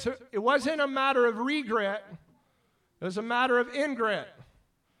wasn't a matter of regret. It was a matter of ingret.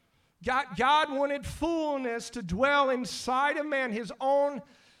 God wanted fullness to dwell inside of man, his own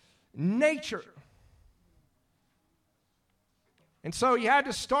nature. And so he had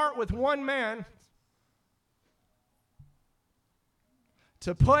to start with one man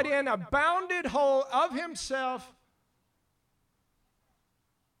to put in a bounded whole of himself.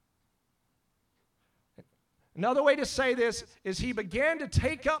 Another way to say this is he began to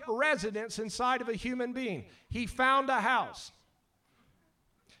take up residence inside of a human being. He found a house.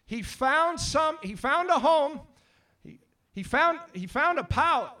 He found a home. He found a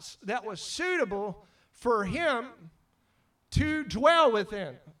palace that was suitable for him to dwell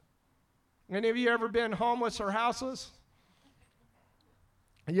within. Any of you ever been homeless or houseless?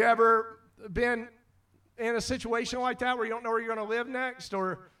 You ever been in a situation like that where you don't know where you're going to live next?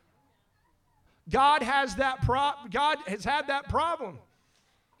 Or God has God has had that problem.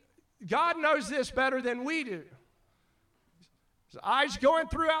 God knows this better than we do. His eyes going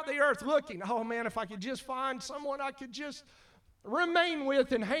throughout the earth looking, oh man, if I could just find someone I could just remain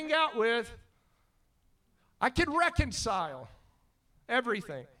with and hang out with, I could reconcile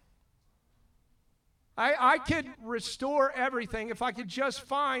everything. I could restore everything if I could just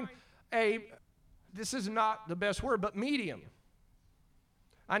find this is not the best word, but medium.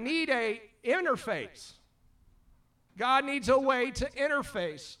 I need a interface. God needs a way to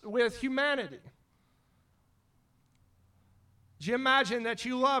interface with humanity. Do you imagine that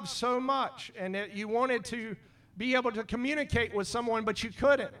you loved so much and that you wanted to be able to communicate with someone, but you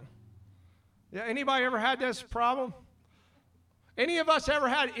couldn't? Yeah, anybody ever had this problem? Any of us ever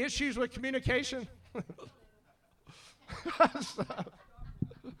had issues with communication?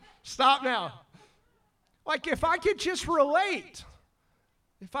 Stop now. Like if I could just relate,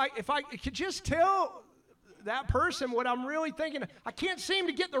 if I could just tell that person what I'm really thinking, I can't seem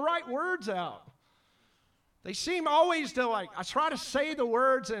to get the right words out. They seem always to I try to say the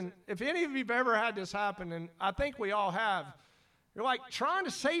words, and if any of you have ever had this happen, and I think we all have, you're trying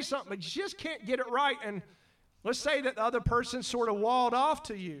to say something, but you just can't get it right, and let's say that the other person sort of walled off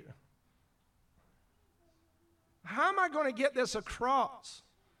to you. How am I going to get this across?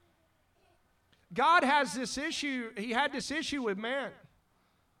 God has this issue. He had this issue with man.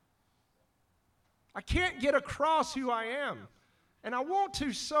 I can't get across who I am. And I want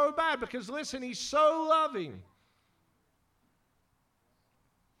to so bad because, listen, he's so loving.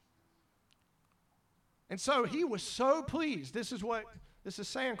 And so he was so pleased. This is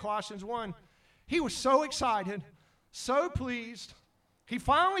saying, Colossians 1. He was so excited, so pleased. He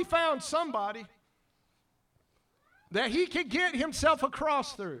finally found somebody that he could get himself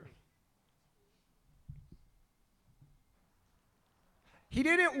across through. He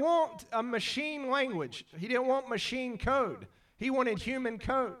didn't want a machine language. He didn't want machine code. He wanted human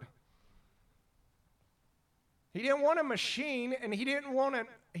code. He didn't want a machine, and he didn't want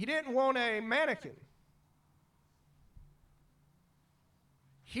a mannequin.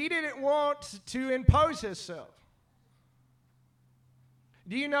 He didn't want to impose himself.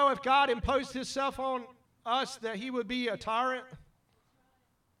 Do you know if God imposed himself on us that he would be a tyrant?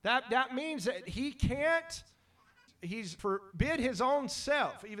 That means that he can't he's forbid his own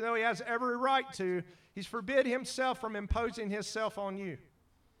self, even though he has every right to. He's forbid himself from imposing himself on you.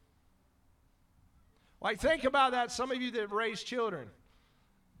 Like, think about that, some of you that raise children.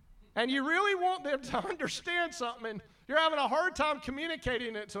 And you really want them to understand something, and you're having a hard time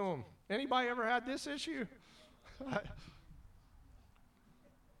communicating it to them. Anybody ever had this issue?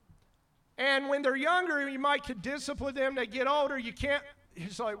 And when they're younger, you might could discipline them. They get older, you can't.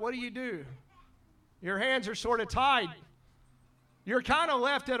 It's like, what do? Your hands are sort of tied. You're kind of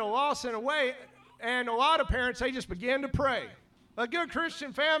left at a loss in a way. And a lot of parents, they just begin to pray. A good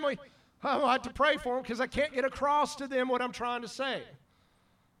Christian family, I like to pray for them because I can't get across to them what I'm trying to say.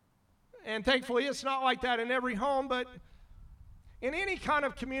 And thankfully, it's not like that in every home, but in any kind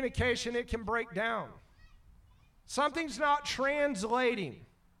of communication, it can break down. Something's not translating.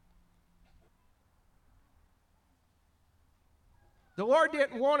 The Lord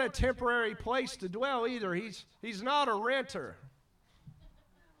didn't want a temporary place to dwell either. He's not a renter.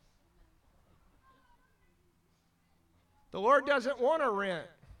 The Lord doesn't want to rent.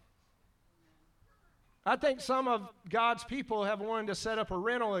 I think some of God's people have wanted to set up a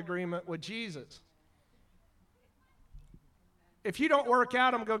rental agreement with Jesus. If you don't work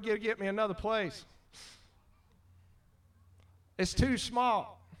out, I'm going to get me another place. It's too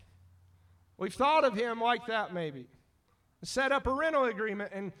small. We've thought of him like that maybe. Set up a rental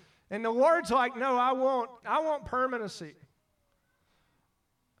agreement, and the Lord's like, no, I want permanency.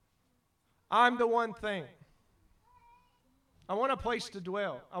 I'm the one thing. I want a place to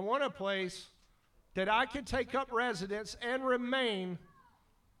dwell. I want a place that I can take up residence and remain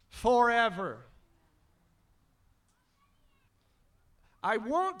forever. I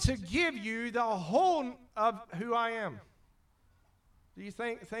want to give you the whole of who I am. Do you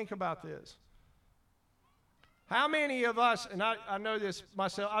think about this? How many of us, and I know this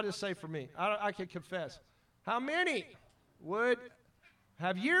myself, I'll just say for me, I can confess. How many would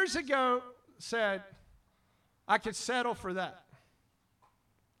have years ago said, I could settle for that?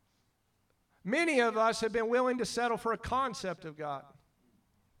 Many of us have been willing to settle for a concept of God.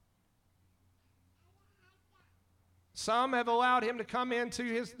 Some have allowed him to come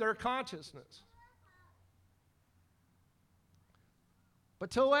into their consciousness. But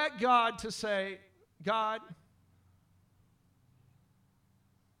to let God to say, God,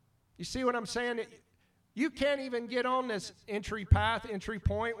 you see what I'm saying? You can't even get on this entry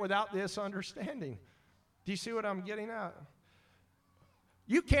point without this understanding. Do you see what I'm getting at?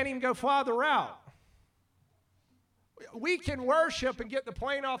 You can't even go farther out. We can worship and get the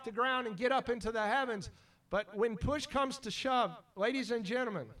plane off the ground and get up into the heavens, but when push comes to shove, ladies and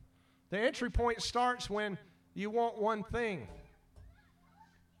gentlemen, the entry point starts when you want one thing.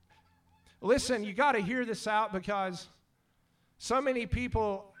 Listen, you got to hear this out because so many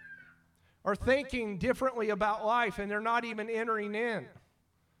people are thinking differently about life, and they're not even entering in.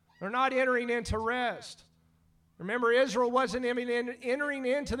 They're not entering into rest. Remember, Israel wasn't even entering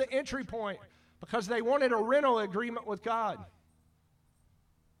into the entry point because they wanted a rental agreement with God.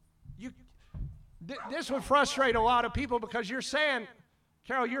 This would frustrate a lot of people because you're saying,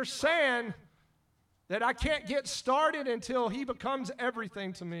 Carol, you're saying that I can't get started until he becomes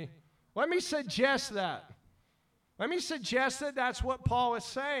everything to me. Let me suggest that. Let me suggest that that's what Paul is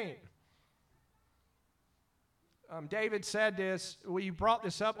saying. David said this, we brought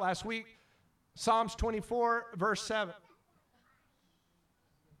this up last week, Psalms 24, verse 7.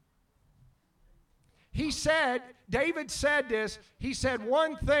 David said this, he said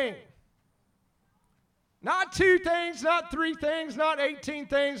one thing. Not two things, not three things, not 18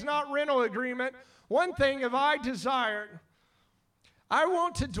 things, not rental agreement. One thing have I desired. I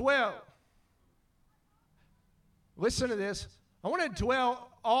want to dwell. Listen to this. I want to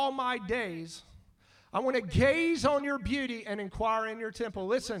dwell all my days. I want to gaze on your beauty and inquire in your temple.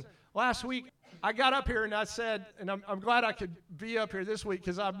 Listen, last week I got up here and I said, and I'm glad I could be up here this week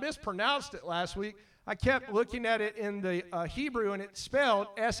because I mispronounced it last week. I kept looking at it in the Hebrew and it's spelled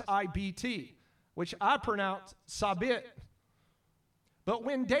S-I-B-T, which I pronounced sabit. But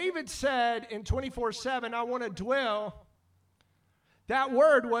when David said in 24:7, I want to dwell, that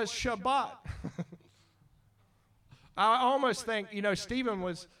word was Shabbat. I almost think, Stephen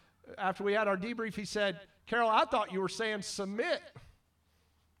was, after we had our debrief, he said, Carol, I thought you were saying submit.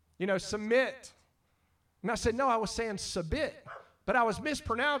 Submit. And I said, no, I was saying sabit. But I was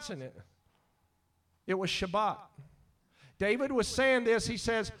mispronouncing it. It was Shabbat. David was saying this. He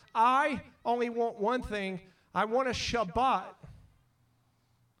says, I only want one thing. I want a Shabbat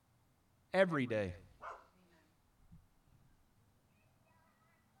every day.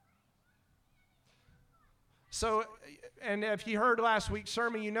 So, and if you heard last week's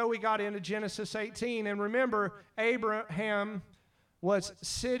sermon, you know we got into Genesis 18. And remember, Abraham was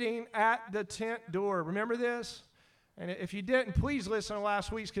sitting at the tent door. Remember this? And if you didn't, please listen to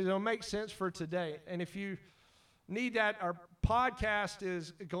last week's because it'll make sense for today. And if you need that, our podcast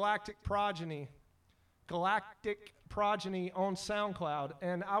is Galactic Progeny on SoundCloud.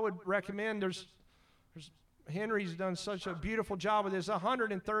 And I would recommend, Henry's done such a beautiful job with this.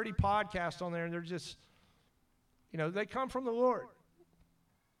 130 podcasts on there, and they're just, they come from the Lord.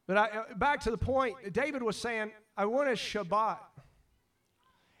 But back to the point, David was saying, I want a Shabbat.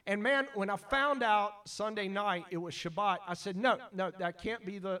 And man, when I found out Sunday night it was Shabbat, I said, no, that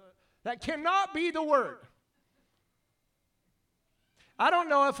cannot be the word. I don't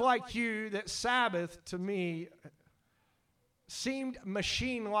know if, like you, that Sabbath to me seemed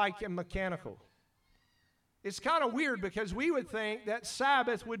machine-like and mechanical. It's kind of weird because we would think that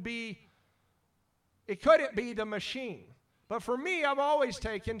Sabbath it couldn't be the machine. But for me, I've always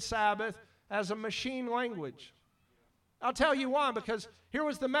taken Sabbath as a machine language. I'll tell you why, because here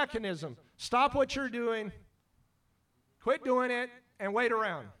was the mechanism. Stop what you're doing, quit doing it, and wait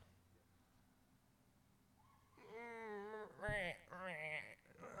around.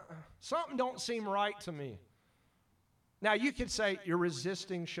 Something don't seem right to me. Now, you could say you're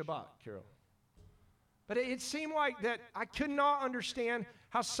resisting Shabbat, Carol. But it seemed like that I could not understand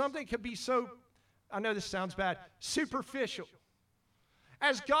how something could be so, I know this sounds bad, superficial.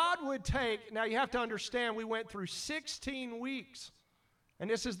 As God would take, now you have to understand, we went through 16 weeks. And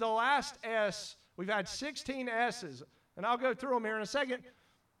this is the last S. We've had 16 S's. And I'll go through them here in a second.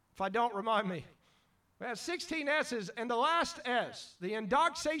 If I don't, remind me. We have 16 S's, and the last S, the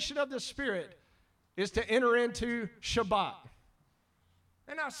indoxation of the Spirit, is to enter into Shabbat.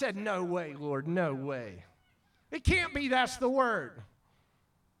 And I said, no way, Lord, no way. It can't be that's the word.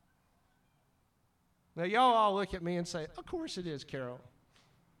 Now, y'all all look at me and say, of course it is, Carol.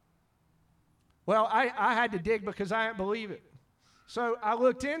 Well, I had to dig because I didn't believe it. So I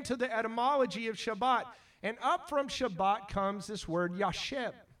looked into the etymology of Shabbat, and up from Shabbat comes this word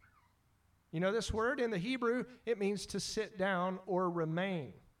yasheb. You know this word? In the Hebrew, it means to sit down or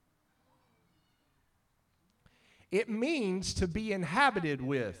remain. It means to be inhabited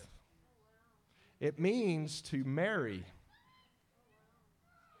with. It means to marry.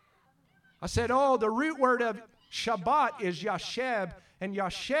 I said, the root word of Shabbat is yasheb, and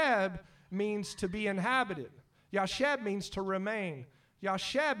yasheb means to be inhabited. Yasheb means to remain.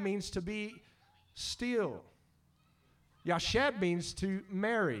 Yasheb means to be still. Yasheb means to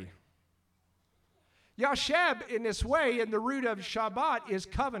marry. Yasheb, in this way, in the root of Shabbat, is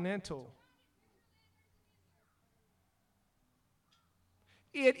covenantal.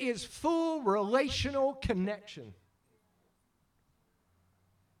 It is full relational connection.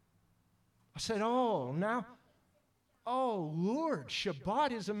 I said, Lord,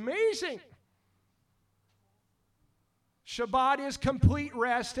 Shabbat is amazing. Shabbat is complete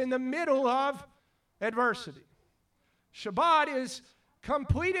rest in the middle of adversity. Shabbat is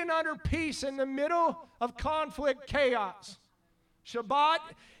complete and utter peace in the middle of conflict, chaos. Shabbat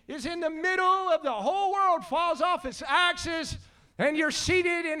is in the middle of the whole world falls off its axis, and you're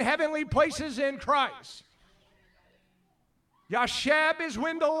seated in heavenly places in Christ. Yasheb is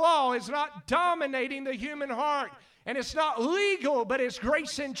when the law is not dominating the human heart, and it's not legal, but its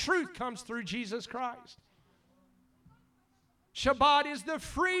grace and truth comes through Jesus Christ. Shabbat is the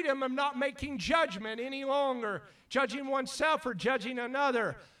freedom of not making judgment any longer, judging oneself or judging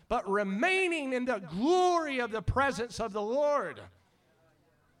another, but remaining in the glory of the presence of the Lord.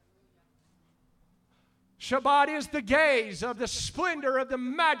 Shabbat is the gaze of the splendor of the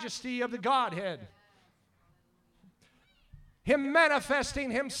majesty of the Godhead. Him manifesting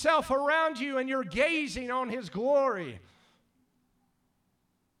himself around you, and you're gazing on his glory.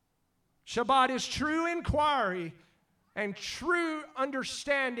 Shabbat is true inquiry and true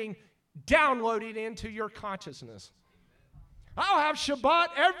understanding downloaded into your consciousness. I'll have Shabbat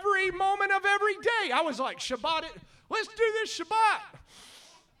every moment of every day. I was like, Shabbat it. Let's do this Shabbat.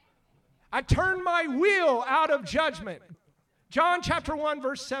 I turned my wheel out of judgment. John chapter 1,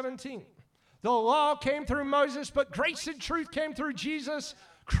 verse 17. The law came through Moses, but grace and truth came through Jesus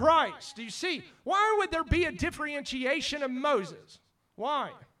Christ. Do you see? Why would there be a differentiation of Moses?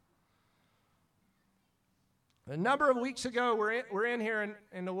 Why? A number of weeks ago, we're in here,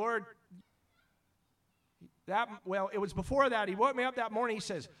 and the Lord, it was before that. He woke me up that morning. He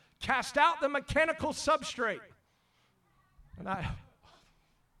says, cast out the mechanical substrate. And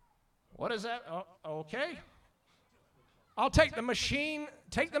what is that? Oh, okay. I'll take the machine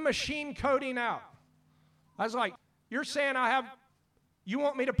coating out. I was like, you're saying I have You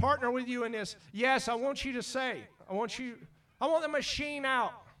want me to partner with you in this? Yes, I want you to say. I want the machine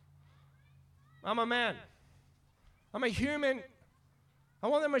out. I'm a man. I'm a human. I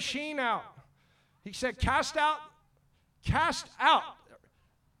want the machine out. He said, cast out.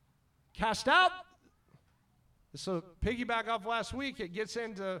 So piggyback off last week, it gets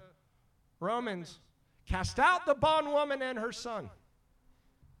into Romans. Cast out the bondwoman and her son.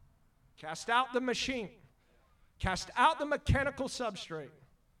 Cast out the machine. Cast out the mechanical substrate.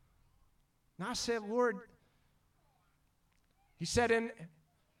 And I said, Lord, he said,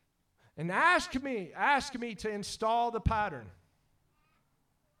 and ask me to install the pattern.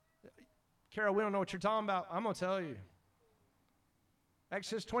 Carol, we don't know what you're talking about. I'm going to tell you.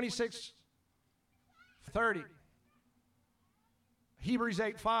 Exodus 26:30. Hebrews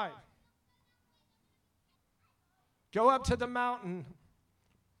 8:5. Go up to the mountain.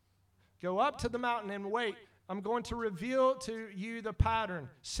 Go up to the mountain and wait. I'm going to reveal to you the pattern.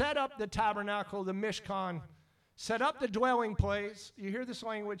 Set up the tabernacle, the Mishkan. Set up the dwelling place. You hear this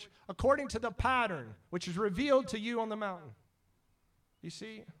language? According to the pattern, which is revealed to you on the mountain. You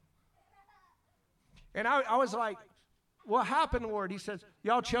see? And I was like, what happened, Lord? He says,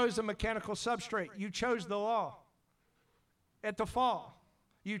 y'all chose the mechanical substrate. You chose the law. At the fall,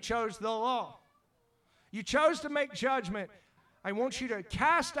 you chose the law. You chose to make judgment. I want you to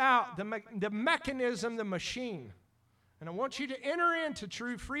cast out the mechanism, the machine. And I want you to enter into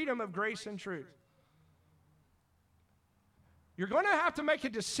true freedom of grace and truth. You're going to have to make a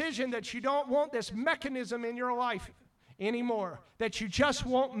decision that you don't want this mechanism in your life anymore, that you just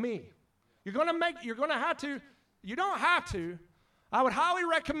want me. You don't have to. I would highly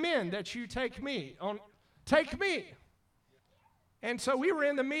recommend that you take me. And so we were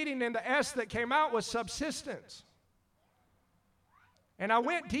in the meeting, and the S that came out was subsistence. And I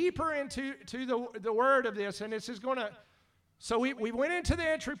went deeper into the word of this, and this is going to, so we went into the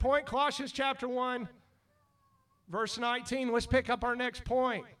entry point, Colossians chapter 1, verse 19. Let's pick up our next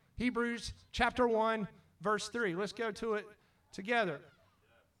point. Hebrews chapter 1, verse 3. Let's go to it together.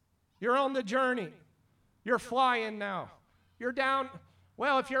 You're on the journey. You're flying now. You're down.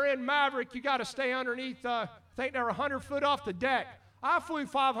 Well, if you're in Maverick, you got to stay underneath, I think they're 100 foot off the deck. I flew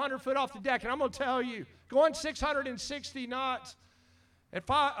 500 foot off the deck, and I'm going to tell you, going 660 knots, at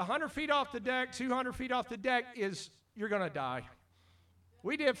 100 feet off the deck, 200 feet off the deck you're going to die.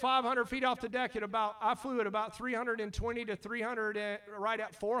 We did 500 feet off the deck I flew at about 320 to 300, right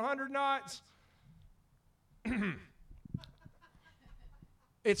at 400 knots.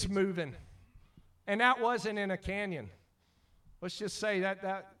 It's moving. And that wasn't in a canyon. Let's just say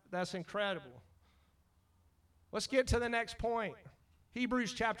that's incredible. Let's get to the next point.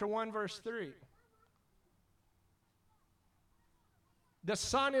 Hebrews chapter 1, verse 3. The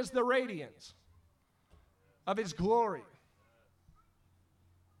sun is the radiance of his glory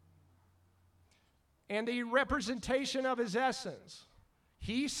and the representation of his essence.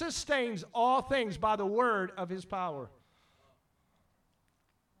 He sustains all things by the word of his power.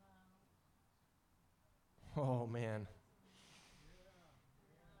 Oh, man.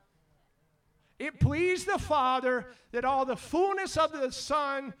 It pleased the Father that all the fullness of the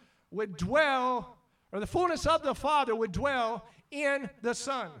Son would dwell, or the fullness of the Father would dwell in the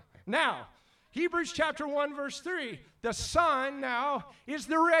Son. Now, Hebrews chapter 1, verse 3, the Son now is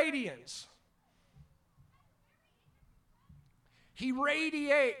the radiance. He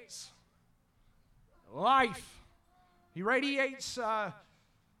radiates life. He radiates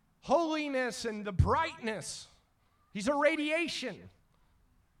holiness and the brightness. He's a radiation.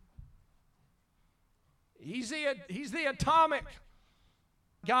 He's the atomic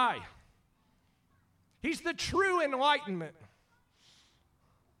guy. He's the true enlightenment.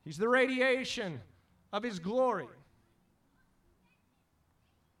 He's the radiation of his glory.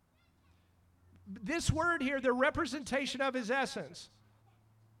 This word here, the representation of his essence,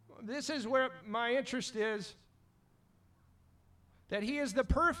 this is where my interest is, that he is the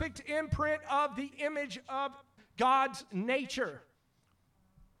perfect imprint of the image of God's nature.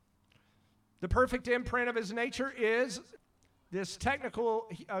 The perfect imprint of his nature is this technical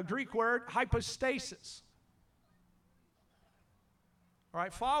Greek word, hypostasis. All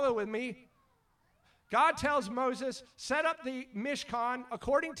right, follow with me. God tells Moses, set up the Mishkan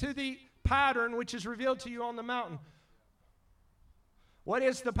according to the pattern which is revealed to you on the mountain. What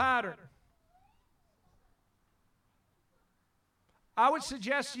is the pattern? I would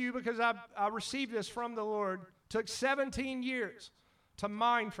suggest to you, because I received this from the Lord, took 17 years to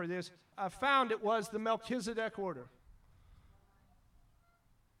mine for this. I found it was the Melchizedek order.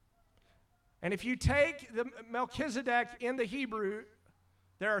 And if you take the Melchizedek in the Hebrew,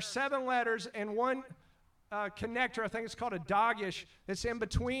 there are 7 letters and one connector, I think it's called a dagesh, it's in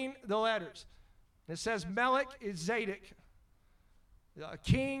between the letters. It says Melech is Zadok,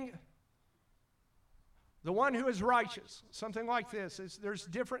 king, the one who is righteous, something like this. There's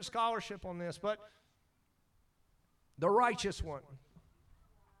different scholarship on this, but the righteous one.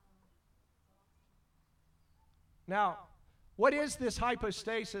 Now, what is this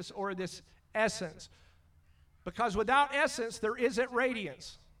hypostasis or this essence? Because without essence, there isn't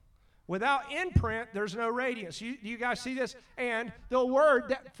radiance. Without imprint, there's no radiance. You guys see this? And the word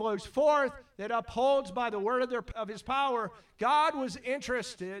that flows forth, that upholds by the word of his power, God was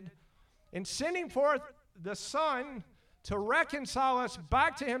interested in sending forth the Son to reconcile us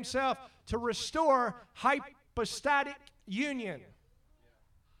back to himself, to restore hypostatic union.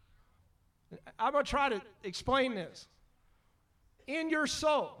 I'm going to try to explain this. In your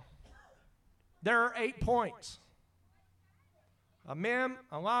soul, there are 8 points. A mem,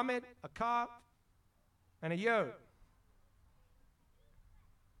 a lamed, a kaf, and a yod.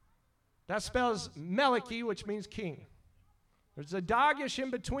 That spells meleki, which means king. There's a dagesh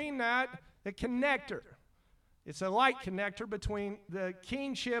in between that, the connector. It's a light connector between the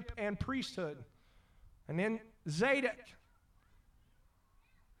kingship and priesthood. And then Zadok.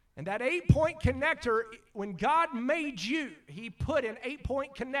 And that 8-point connector, when God made you, he put an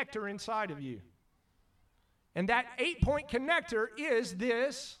 8-point connector inside of you. And that 8-point connector is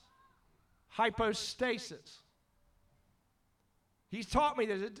this hypostasis. He's taught me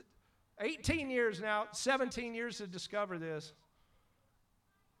this. 18 years now, 17 years to discover this.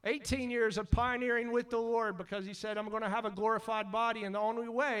 18 years of pioneering with the Lord because he said, I'm going to have a glorified body, and the only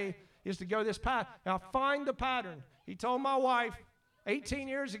way is to go this path. Now, find the pattern. He told my wife 18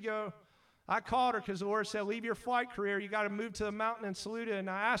 years ago, I called her because the Lord said, leave your flight career. You got to move to the mountain in Saluda. And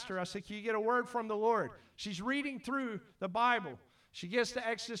I asked her, I said, can you get a word from the Lord? She's reading through the Bible. She gets to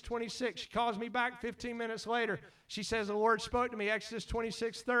Exodus 26. She calls me back 15 minutes later. She says, the Lord spoke to me, Exodus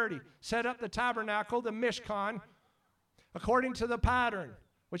 26:30. Set up the tabernacle, the Mishkan, according to the pattern,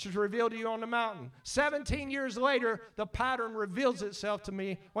 which was revealed to you on the mountain. 17 years later, the pattern reveals itself to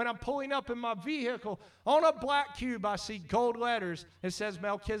me when I'm pulling up in my vehicle. On a black cube, I see gold letters. It says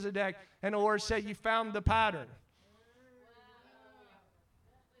Melchizedek, and the Lord said, you found the pattern.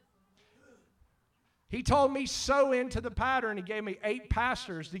 He told me sow into the pattern. He gave me 8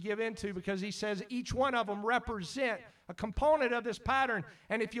 pastors to give into because he says each one of them represent a component of this pattern.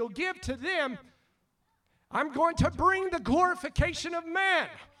 And if you'll give to them, I'm going to bring the glorification of man.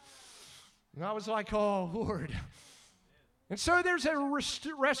 And I was like, oh, Lord. And so there's a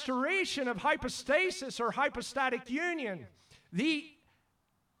restoration of hypostasis or hypostatic union. The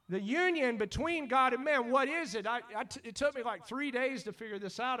union between God and man, what is it? It took me like 3 days to figure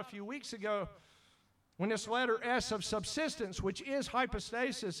this out a few weeks ago when this letter S of subsistence, which is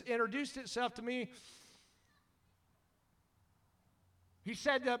hypostasis, introduced itself to me. He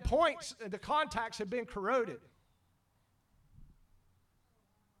said the points, the contacts have been corroded.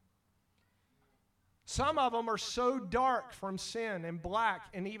 Some of them are so dark from sin and black,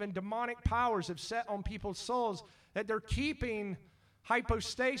 and even demonic powers have set on people's souls that they're keeping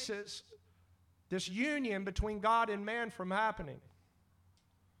hypostasis, this union between God and man, from happening.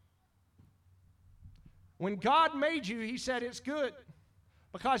 When God made you, he said it's good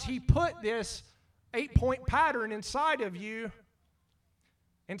because he put this 8-point pattern inside of you.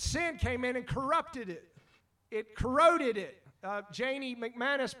 And sin came in and corrupted it. It corroded it. Janie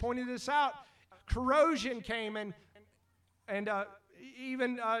McManus pointed this out. Corrosion came in, and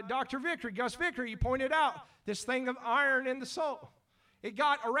even Dr. Vickery, Gus Vickery, he pointed out this thing of iron in the soul. It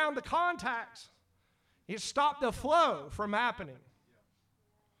got around the contacts. It stopped the flow from happening.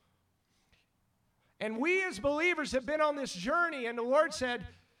 And we as believers have been on this journey, and the Lord said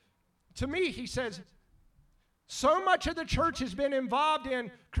to me, he says, so much of the church has been involved in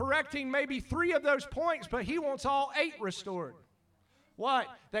correcting maybe 3 of those points, but he wants all 8 restored. What?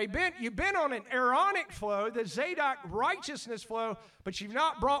 You've been on an Aaronic flow, the Zadok righteousness flow, but you've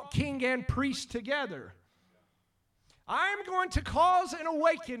not brought king and priest together. I'm going to cause an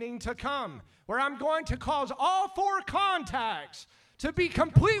awakening to come, where I'm going to cause all 4 contacts to be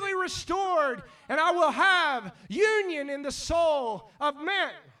completely restored, and I will have union in the soul of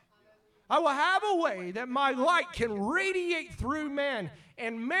men. I will have a way that my light can radiate through men,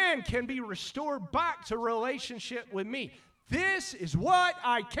 and man can be restored back to relationship with me. This is what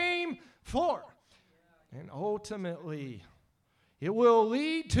I came for. And ultimately, it will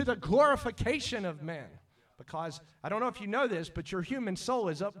lead to the glorification of men. Because, I don't know if you know this, but your human soul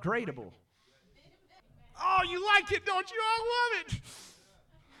is upgradable. Oh, you like it, don't you? I love it.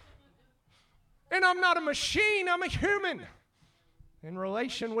 And I'm not a machine, I'm a human in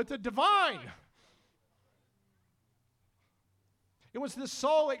relation with the divine. It was the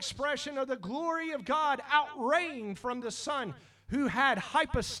sole expression of the glory of God outraying from the Son, who had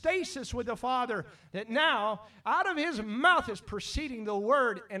hypostasis with the Father, that now out of his mouth is proceeding the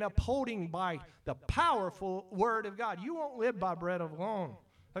word and upholding by the powerful word of God. You won't live by bread alone.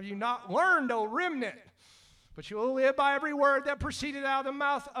 Have you not learned, O remnant? But you will live by every word that proceeded out of the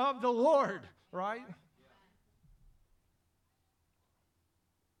mouth of the Lord, right?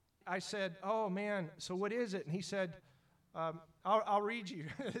 I said, oh man, so what is it? And he said, I'll read you.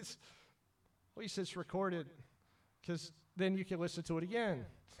 Well, he says it's recorded, because then you can listen to it again.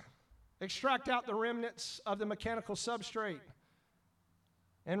 Extract out the remnants of the mechanical substrate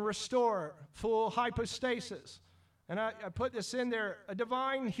and restore full hypostasis. And I put this in there, a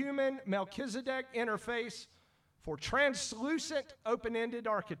divine human Melchizedek interface for translucent open-ended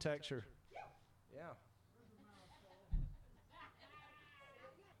architecture.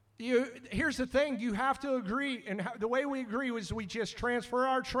 Yeah. Here's the thing, you have to agree, and the way we agree is we just transfer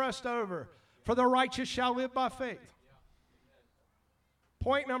our trust over. For the righteous shall live by faith.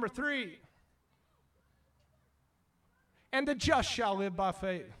 Point number 3. And the just shall live by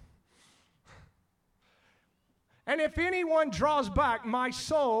faith. And if anyone draws back, my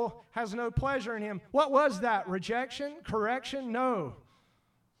soul has no pleasure in him. What was that? Rejection? Correction? No.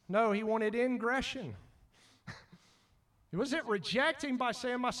 No, he wanted ingression. He wasn't rejecting by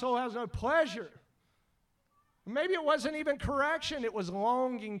saying my soul has no pleasure. Maybe it wasn't even correction. It was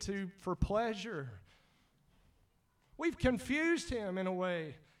longing for pleasure. We've confused him in a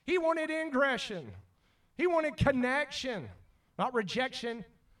way. He wanted ingression. He wanted connection, not rejection,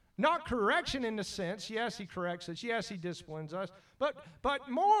 not correction in the sense. Yes, he corrects us. Yes, he disciplines us. But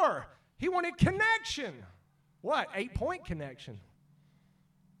more, he wanted connection. What? 8-point connection.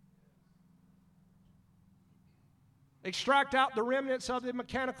 Extract out the remnants of the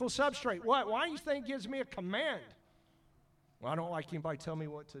mechanical substrate. What? Why do you think gives me a command? Well, I don't like anybody tell me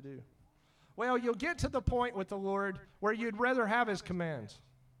what to do. Well, you'll get to the point with the Lord where you'd rather have his commands.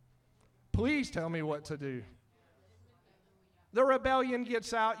 Please tell me what to do. The rebellion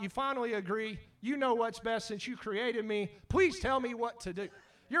gets out. You finally agree. You know what's best since you created me. Please tell me what to do.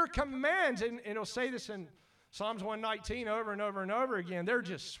 Your commands, and it'll say this in Psalms 119 over and over and over again, they're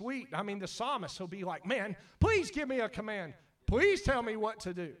just sweet. I mean, the psalmist will be like, man, please give me a command. Please tell me what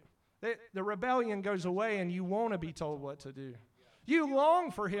to do. The rebellion goes away and you want to be told what to do. You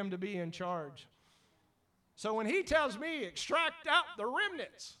long for him to be in charge. So when he tells me, extract out the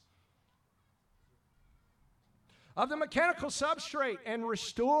remnants of the mechanical substrate and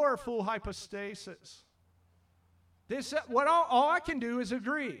restore full hypostasis, all I can do is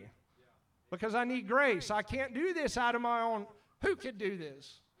agree. Because I need grace. I can't do this out of my own. Who could do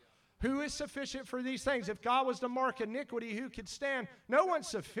this? Who is sufficient for these things? If God was to mark iniquity, who could stand? No one's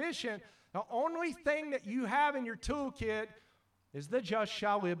sufficient. The only thing that you have in your toolkit is the just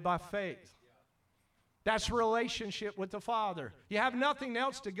shall live by faith. That's relationship with the Father. You have nothing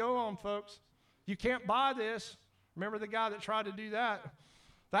else to go on, folks. You can't buy this. Remember the guy that tried to do that?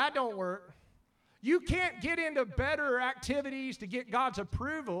 That don't work. You can't get into better activities to get God's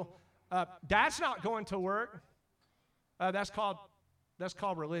approval. That's not going to work. That's called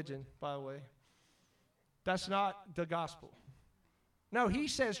religion, by the way. That's not the gospel. No, he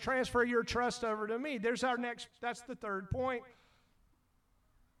says, transfer your trust over to me. That's the third point.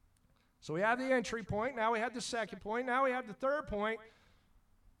 So we have the entry point. Now we have the second point. Now we have the third point.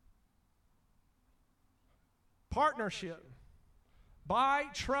 Partnership. By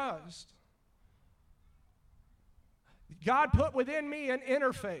trust. God put within me an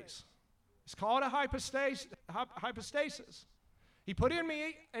interface. It's called a hypostasis. He put in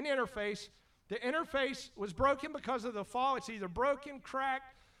me an interface. The interface was broken because of the fall. It's either broken,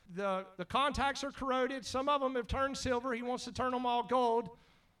 cracked, the contacts are corroded. Some of them have turned silver. He wants to turn them all gold.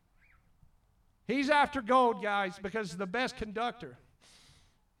 He's after gold, guys, because it's the best conductor.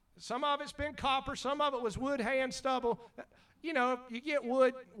 Some of it's been copper. Some of it was wood, hay, and stubble. You know, if you get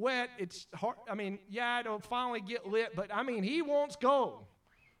wood wet, it's hard. I mean, yeah, it'll finally get lit. But, I mean, he wants gold.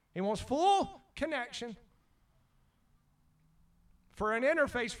 He wants full connection for an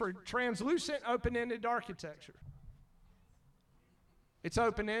interface for translucent, open-ended architecture. It's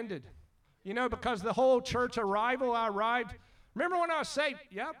open-ended. You know, because the whole church arrival, I arrived. Remember when I was saved?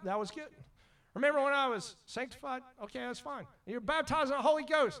 Yep, that was good. Remember when I was sanctified? Okay, that's fine. You're baptized in the Holy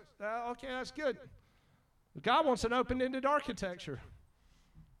Ghost. Okay, that's good. God wants an open-ended architecture.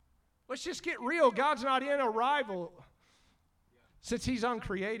 Let's just get real. God's not in arrival since he's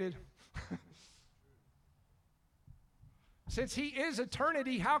uncreated. Since he is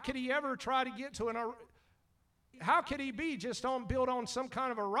eternity, how could he ever try to get to how could he be just built on some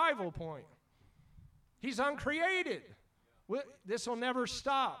kind of arrival point? He's uncreated. This will never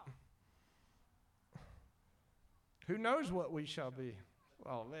stop. Who knows what we shall be?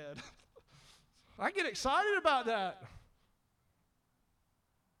 Oh, man. I get excited about that.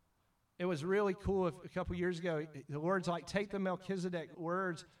 It was really cool a couple years ago. The Lord's like, take the Melchizedek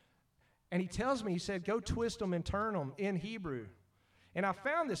words, and he tells me, he said, go twist them and turn them in Hebrew. And I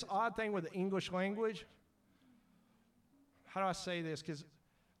found this odd thing with the English language. How do I say this? Because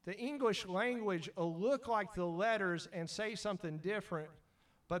the English language will look like the letters and say something different,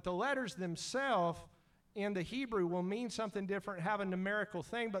 but the letters themselves in the Hebrew will mean something different, have a numerical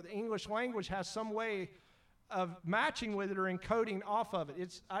thing, but the English language has some way of matching with it or encoding off of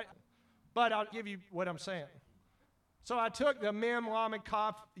it. But I'll give you what I'm saying. So I took the Mem, Lamed,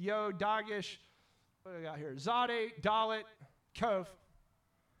 Kaf, Yod, Dagish, what do we got here? Zadeh, Dalet, Kof.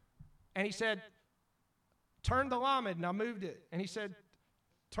 And he said, turn the Lamed, and I moved it. And he said,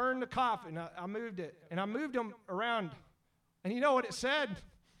 turn the Kaf, and I moved it. And I moved them around. And you know what it said?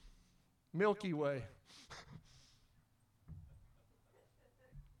 Milky Way.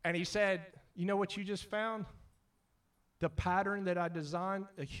 And he said, you know what you just found? The pattern that I designed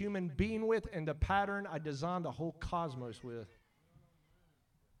a human being with and the pattern I designed the whole cosmos with.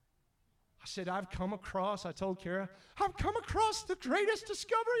 I said, I told Kara, I've come across the greatest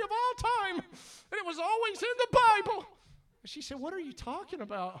discovery of all time. And it was always in the Bible. And she said, what are you talking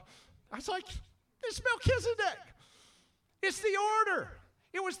about? I was like, it's Melchizedek. It's the order.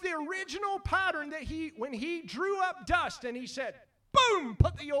 It was the original pattern that when he drew up dust and he said, boom,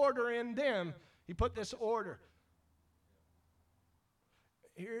 put the order in them. He put this order.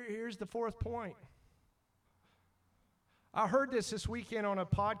 Here's the fourth point. I heard this weekend on a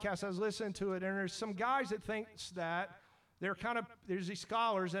podcast. I was listening to it, and there's some guys that thinks that there's these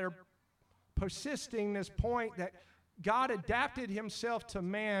scholars that are persisting this point that God adapted himself to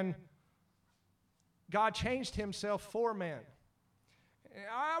man. God changed himself for man.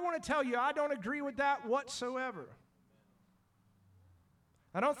 I want to tell you, I don't agree with that whatsoever.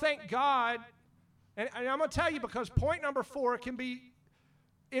 I don't think God, and I'm going to tell you because point number 4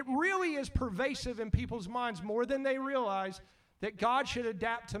 it really is pervasive in people's minds more than they realize that God should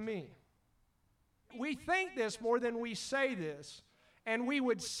adapt to me. We think this more than we say this. And we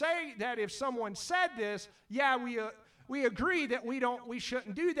would say that if someone said this, yeah, we agree that we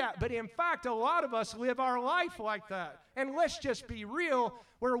shouldn't do that. But in fact, a lot of us live our life like that. And let's just be real,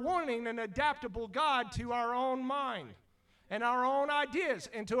 we're wanting an adaptable God to our own mind and our own ideas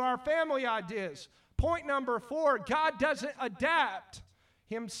and to our family ideas. Point number 4, God doesn't adapt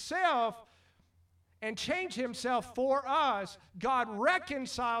himself and change himself for us. God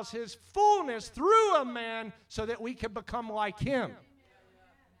reconciles his fullness through a man so that we can become like him.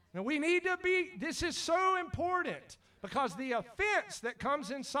 Now this is so important because the offense that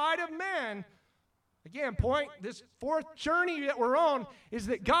comes inside of man, again, this 4th journey that we're on is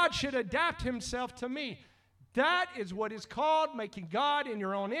that God should adapt himself to me. That is what is called making God in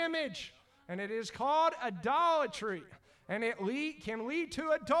your own image, and it is called idolatry. And it can lead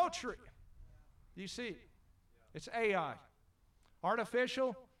to adultery. You see, it's AI,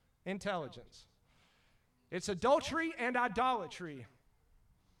 artificial intelligence. It's adultery and idolatry.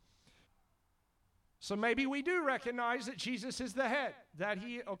 So maybe we do recognize that Jesus is the head,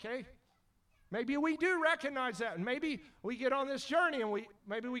 maybe we do recognize that, and maybe we get on this journey and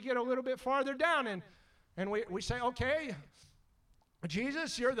maybe we get a little bit farther down and we say, okay,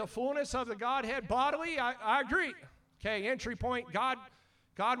 Jesus, you're the fullness of the Godhead bodily. I agree. Okay, entry point, God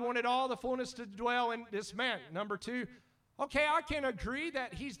wanted all the fullness to dwell in this man. Number 2, okay, I can agree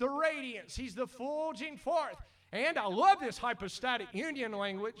that he's the radiance, he's the fulging forth. And I love this hypostatic union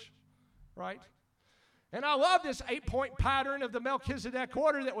language, right? And I love this 8-point pattern of the Melchizedek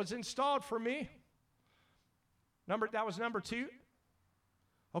order that was installed for me. That was number 2.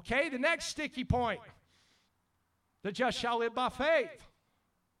 Okay, the next sticky point. The just shall live by faith.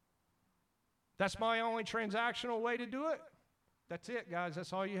 That's my only transactional way to do it. That's it, guys.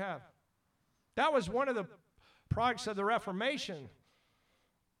 That's all you have. That was one of the products of the Reformation.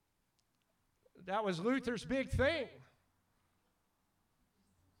 That was Luther's big thing.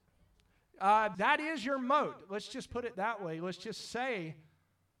 That is your mode. Let's just put it that way. Let's just say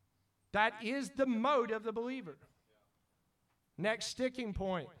that is the mode of the believer. Next sticking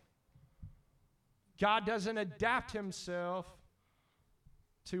point. God doesn't adapt himself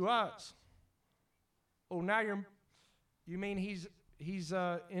to us. Oh, now you mean he's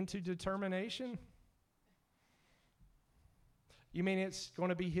into determination? You mean it's going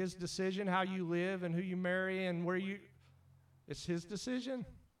to be his decision how you live and who you marry and it's his decision?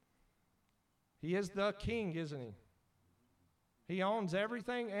 He is the king, isn't he? He owns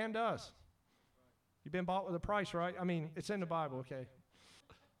everything and us. You've been bought with a price, right? I mean, it's in the Bible, okay.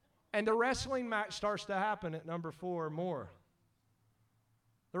 And the wrestling match starts to happen at number 4 or more.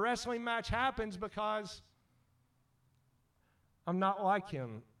 The wrestling match happens because I'm not like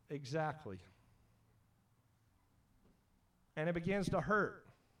him exactly. And it begins to hurt.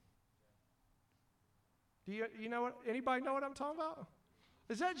 Do you know what? Anybody know what I'm talking about?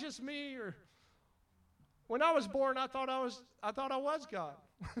 Is that just me, or when I was born, I thought I was God?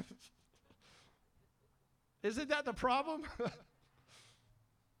 Isn't that the problem?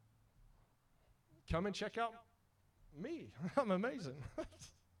 Come and check out me. I'm amazing.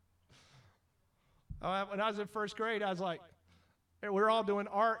 When I was in first grade, I was like, we were all doing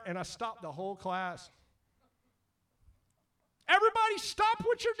art, and I stopped the whole class. Everybody stop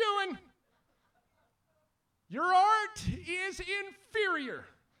what you're doing. Your art is inferior.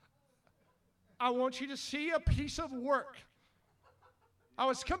 I want you to see a piece of work. I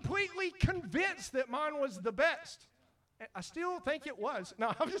was completely convinced that mine was the best. I still think it was.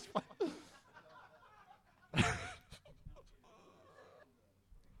 No, I'm just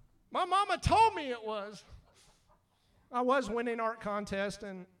My mama told me it was. I was winning art contests,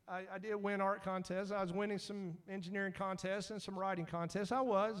 and I did win art contests. I was winning some engineering contests and some writing contests. I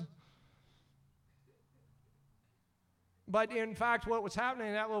was. But in fact, what was happening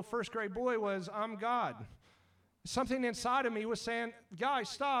to that little first grade boy was, I'm God. Something inside of me was saying, guys,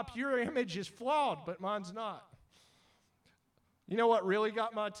 stop. Your image is flawed, but mine's not. You know what really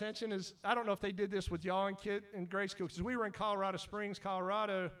got my attention is, I don't know if they did this with y'all in grade school, because we were in Colorado Springs,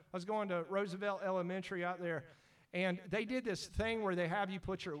 Colorado. I was going to Roosevelt Elementary out there, and they did this thing where they have you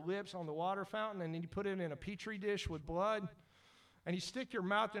put your lips on the water fountain, and then you put it in a Petri dish with blood, and you stick your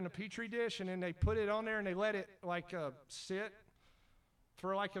mouth in a Petri dish, and then they put it on there, and they let it sit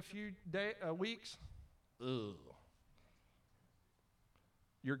for like a few weeks. Ugh.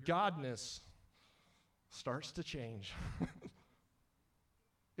 Your godness starts to change.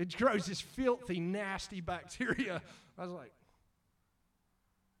 It grows this filthy, nasty bacteria. I was like,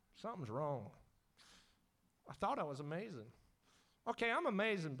 something's wrong. I thought I was amazing. Okay, I'm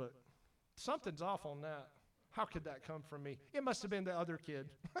amazing, but something's off on that. How could that come from me? It must have been the other kid.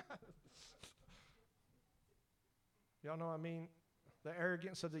 Y'all know what I mean? The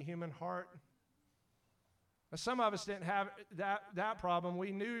arrogance of the human heart. Now, some of us didn't have that problem.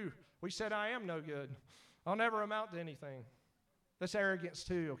 We said, I am no good. I'll never amount to anything. That's arrogance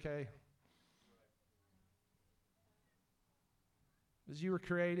too, okay? Because you were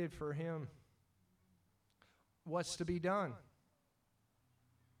created for him. What's to be done?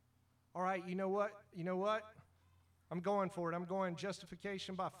 All right, you know what? I'm going for it. I'm going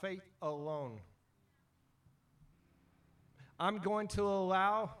justification by faith alone. I'm going to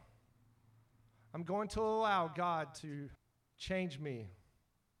allow God to change me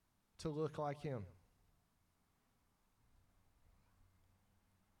to look like him.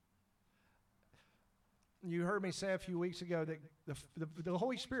 You heard me say a few weeks ago that the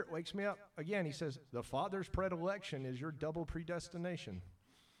Holy Spirit wakes me up. Again, he says, the Father's predilection is your double predestination.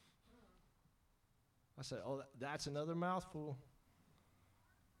 I said, oh, that's another mouthful.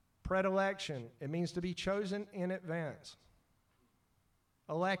 Predilection, it means to be chosen in advance.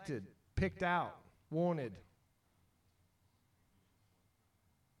 Elected, picked out, wanted.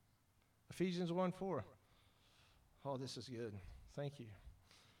 Ephesians 1:4. Oh, this is good. Thank you.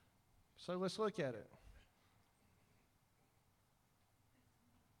 So let's look at it.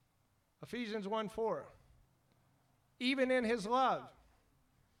 Ephesians 1:4. Even in his love,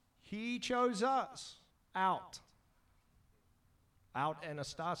 he chose us out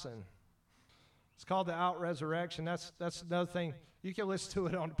anastasin. It's called the out resurrection. That's another thing. You can listen to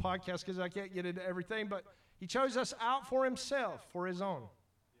it on the podcast because I can't get into everything, but he chose us out for himself, for his own.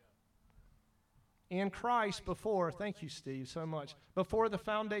 In Christ before, thank you, Steve, so much, before the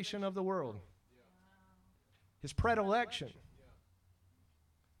foundation of the world. His predilection.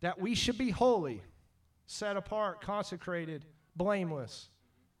 That we should be holy, set apart, consecrated, blameless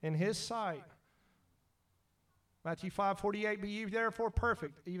in his sight. Matthew 5:48, be ye therefore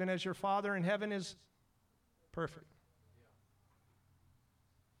perfect, even as your Father in heaven is perfect.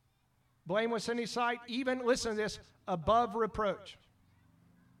 Blameless in his sight, even, listen to this, above reproach.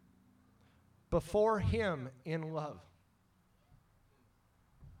 Before him in love.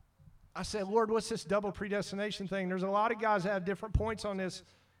 I said, Lord, what's this double predestination thing? There's a lot of guys that have different points on this,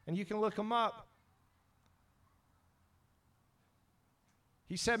 and you can look them up.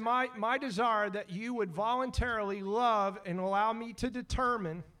 He said, my desire that you would voluntarily love and allow me to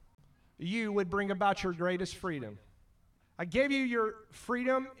determine you would bring about your greatest freedom. I gave you your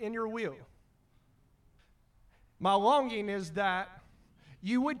freedom in your will. My longing is that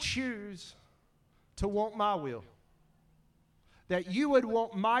you would choose to want my will, that you would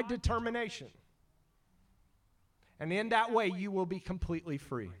want my determination. And in that way, you will be completely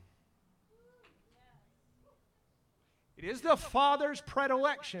free. It is the Father's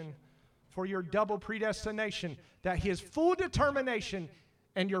predilection for your double predestination, that His full determination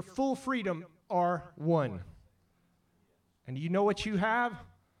and your full freedom are one. And you know what you have?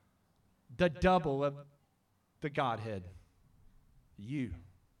 The double of the Godhead. You.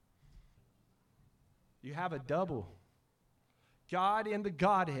 You have a double. God in the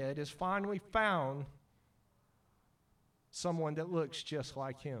Godhead has finally found someone that looks just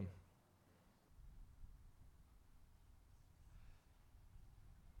like Him.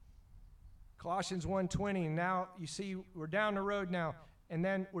 Colossians 1:20, now you see we're down the road now, and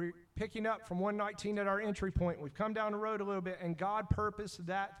then we're picking up from 1:19 at our entry point. We've come down the road a little bit, and God purposed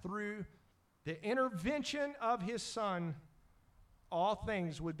that through the intervention of His Son, all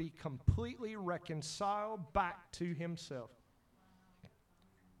things would be completely reconciled back to Himself.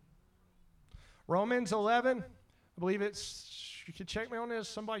 Romans 11, I believe it's, you could check me on this,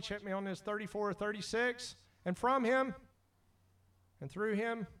 somebody check me on this, 34 or 36. And from Him, and through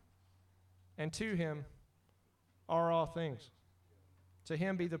Him, and to Him are all things. To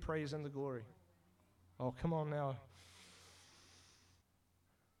Him be the praise and the glory. Oh, come on now.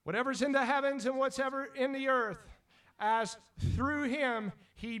 Whatever's in the heavens and whatsoever in the earth, as through Him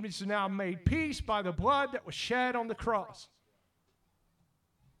He is now made peace by the blood that was shed on the cross.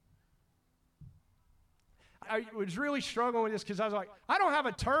 I was really struggling with this because I was like, I don't have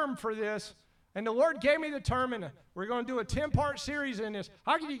a term for this. And the Lord gave me the term, and we're going to do a 10-part series in this.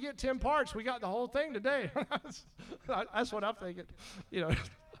 How can you get 10 parts? We got the whole thing today. That's what I'm thinking. You know,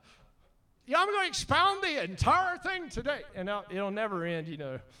 yeah, I'm going to expound the entire thing today, and it'll never end, you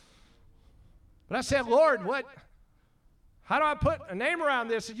know. But I said, Lord, how do I put a name around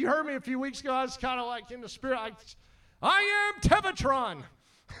this? And you heard me a few weeks ago. I was kind of like in the spirit. I am Tevatron.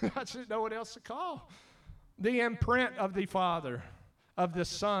 I didn't know what else to call. The imprint of the Father, of the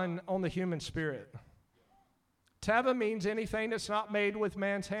Son on the human spirit. Teva means anything that's not made with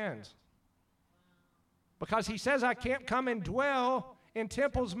man's hands. Because He says, I can't come and dwell in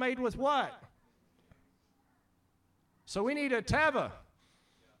temples made with what? So we need a Teva.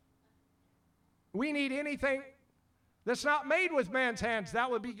 We need anything that's not made with man's hands. That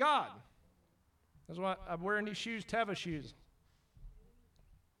would be God. That's why I'm wearing these shoes, Teva shoes.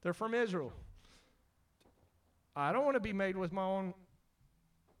 They're from Israel. I don't want to be made with my own.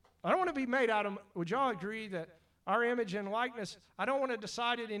 I don't want to be made out of, would y'all agree that our image and likeness, I don't want to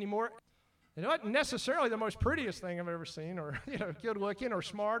decide it anymore. It wasn't necessarily the most prettiest thing I've ever seen, or, you know, good looking or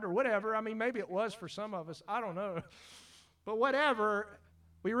smart or whatever. I mean, maybe it was for some of us. I don't know. But whatever,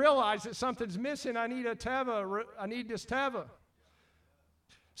 we realize that something's missing. I need a Teva. I need this Teva.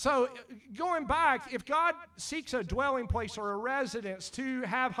 So going back, if God seeks a dwelling place or a residence to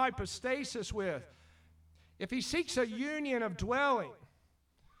have hypostasis with, if He seeks a union of dwelling,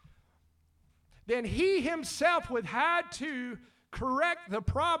 then He Himself would have to correct the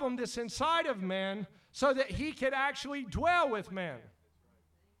problem that's inside of man so that He could actually dwell with man.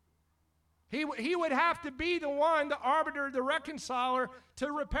 He would have to be the one, the arbiter, the reconciler,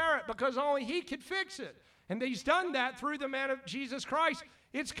 to repair it, because only He could fix it. And He's done that through the man of Jesus Christ.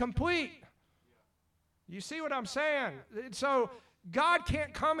 It's complete. You see what I'm saying? So God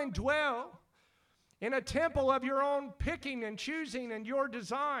can't come and dwell in a temple of your own picking and choosing and your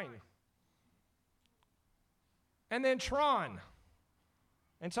design. And then Tron.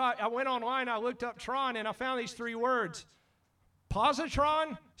 And so I went online, I looked up Tron, and I found these three words: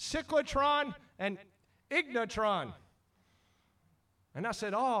 positron, cyclotron, and ignotron. And I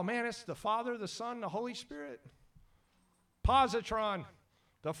said, oh man, it's the Father, the Son, the Holy Spirit. Positron,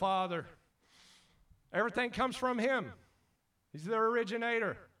 the Father. Everything comes from Him. He's the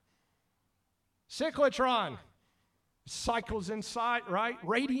originator. Cyclotron, cycles inside, right?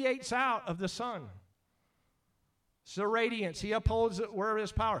 Radiates out of the Son. It's the radiance. He upholds it where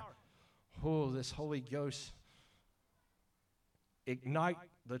His power. Oh, this Holy Ghost. Ignite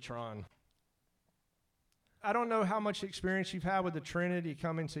the Tron. I don't know how much experience you've had with the Trinity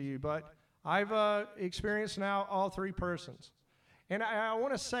coming to you, but I've experienced now all three persons. And I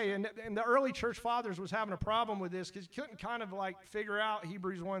want to say, and the early church fathers was having a problem with this because you couldn't kind of like figure out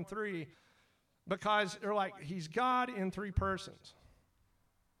Hebrews 1:3, because they're like, He's God in three persons.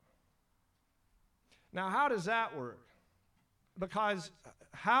 Now, how does that work? Because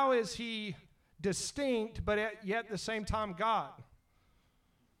how is He distinct, but yet at the same time God?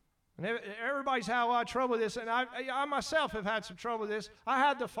 And everybody's had a lot of trouble with this, and I myself have had some trouble with this. I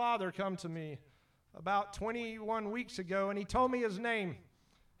had the Father come to me about 21 weeks ago, and He told me His name.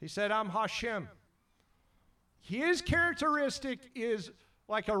 He said, I'm Hashem. His characteristic is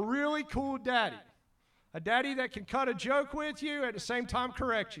like a really cool daddy. A daddy that can cut a joke with you at the same time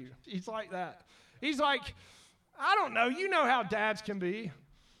correct you. He's like that. He's like, I don't know, you know how dads can be.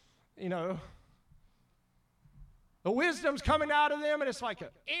 You know, the wisdom's coming out of them and it's like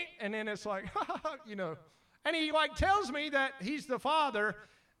and then it's like, you know. And he like tells me that he's the father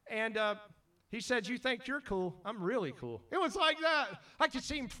and he said, you think you're cool? I'm really cool. It was like that. I could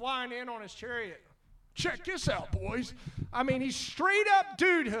see him flying in on his chariot. Check this out, boys. I mean, he's straight up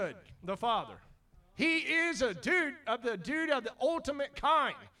dudehood, the father. He is a dude of the ultimate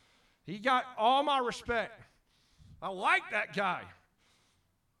kind. He got all my respect. I like that guy.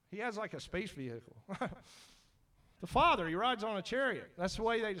 He has like a space vehicle. The father, he rides on a chariot. That's the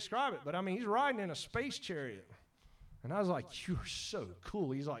way they describe it. But I mean, he's riding in a space chariot. And I was like, you're so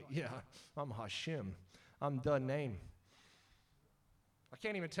cool. He's like, yeah, I'm Hashem. I'm the name. I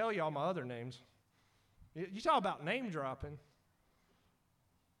can't even tell you all my other names. You talk about name dropping.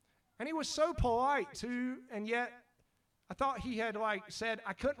 And he was so polite too, and yet I thought he had like said,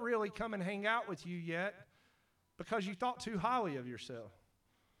 I couldn't really come and hang out with you yet because you thought too highly of yourself.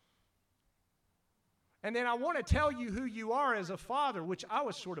 And then I want to tell you who you are as a father, which I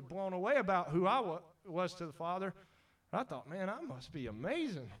was sort of blown away about who I was to the father. And I thought, man, I must be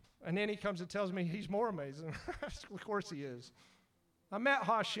amazing. And then he comes and tells me he's more amazing. Of course he is. I met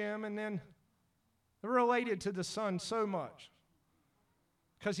Hashem, and then related to the son so much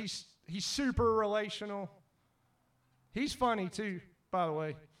because he's super relational. He's funny too, by the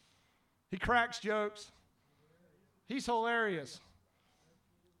way. He cracks jokes. He's hilarious.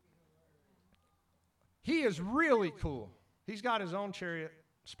 He is really cool. He's got his own chariot,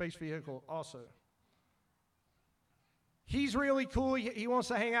 space vehicle also. He's really cool. He wants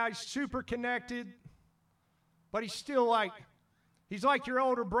to hang out. He's super connected, but he's still like, he's like your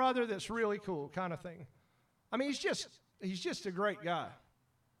older brother that's really cool kind of thing. I mean, he's just a great guy.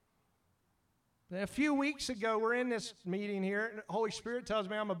 And a few weeks ago, we're in this meeting here, and the Holy Spirit tells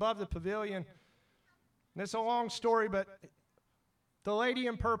me I'm above the pavilion. And it's a long story, but the lady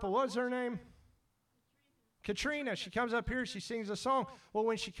in purple, what's her name? Katrina. She comes up here, she sings a song. Well,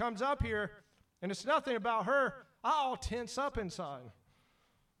 when she comes up here, and it's nothing about her, I all tense up inside.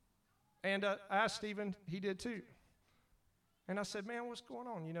 And I asked Stephen, he did too. And I said, man, what's going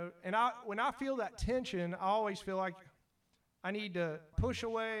on? You know, and when I feel that tension, I always feel like I need to push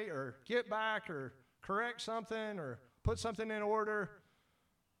away or get back or correct something or put something in order.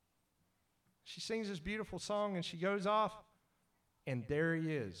 She sings this beautiful song and she goes off, and there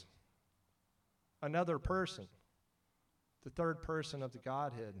he is. Another person, the third person of the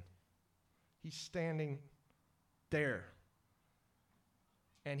Godhead. He's standing there.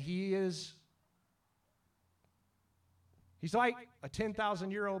 And he's like a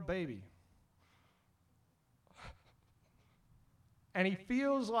 10,000-year-old baby. And he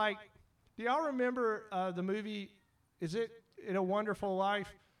feels like, do y'all remember the movie, is it In a Wonderful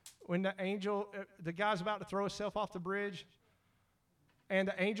Life, when the angel, the guy's about to throw himself off the bridge, and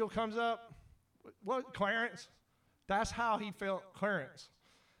the angel comes up? What, Clarence? That's how he felt, Clarence.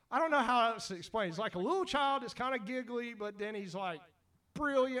 I don't know how else to explain. He's like a little child that's kind of giggly, but then he's like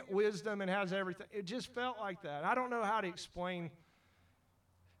brilliant wisdom and has everything. It just felt like that. I don't know how to explain.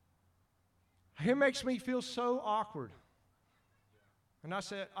 It makes me feel so awkward. And I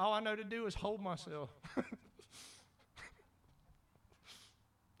said, all I know to do is hold myself. The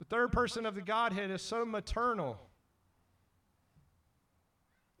third person of the Godhead is so maternal.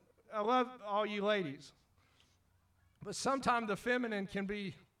 I love all you ladies. But sometimes the feminine can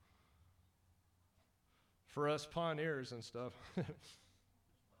be, for us pioneers and stuff,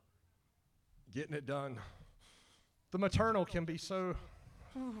 getting it done. The maternal can be so,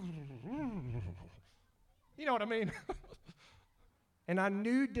 you know what I mean? And I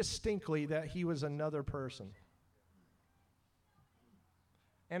knew distinctly that he was another person.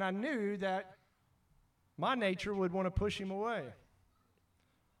 And I knew that my nature would want to push him away.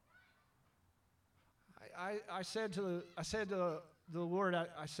 I said to the Lord, I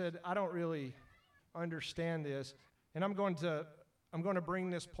said, I don't really understand this, and I'm going to bring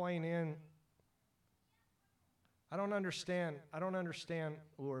this plane in. I don't understand,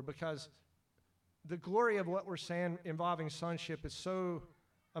 Lord, because the glory of what we're saying involving sonship is so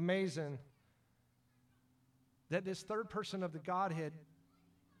amazing that this third person of the Godhead,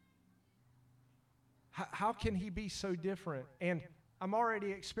 how can he be so different? And I'm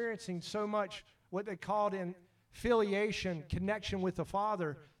already experiencing so much what they called in filiation, connection with the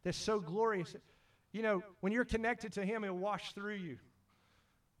Father, that's so glorious. You know, when you're connected to him, he'll wash through you.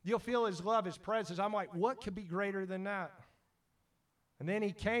 You'll feel his love, his presence. I'm like, what could be greater than that? And then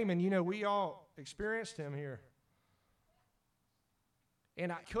he came, and, you know, we all experienced him here.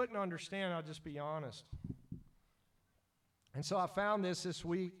 And I couldn't understand, I'll just be honest. And so I found this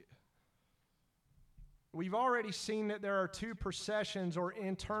week. We've already seen that there are two processions or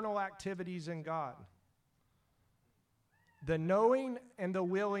internal activities in God: the knowing and the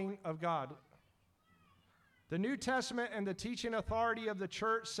willing of God. The New Testament and the teaching authority of the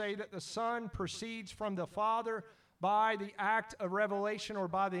church say that the Son proceeds from the Father by the act of revelation or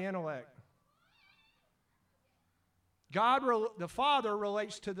by the intellect. God, the Father,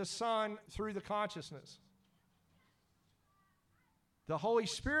 relates to the Son through the consciousness. The Holy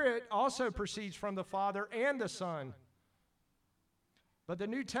Spirit also proceeds from the Father and the Son. But the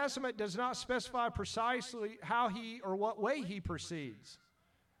New Testament does not specify precisely how he or what way he proceeds.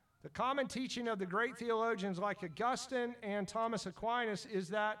 The common teaching of the great theologians like Augustine and Thomas Aquinas is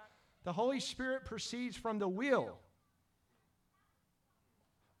that the Holy Spirit proceeds from the will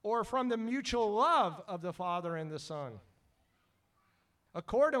or from the mutual love of the Father and the Son.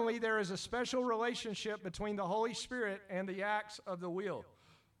 Accordingly, there is a special relationship between the Holy Spirit and the acts of the will,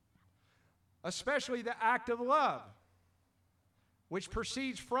 especially the act of love, which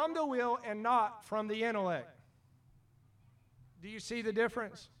proceeds from the will and not from the intellect. Do you see the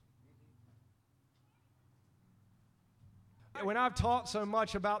difference? When I've taught so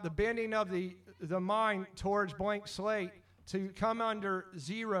much about the bending of the mind towards blank slate to come under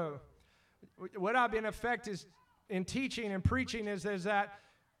zero, what I've been effective in teaching and preaching is that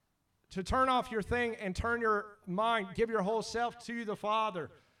to turn off your thing and turn your mind, give your whole self to the Father.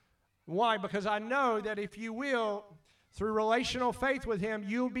 Why? Because I know that if you will, through relational faith with Him,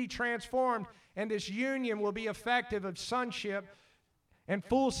 you'll be transformed, and this union will be effective of sonship, and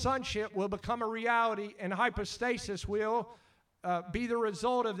full sonship will become a reality, and hypostasis will be the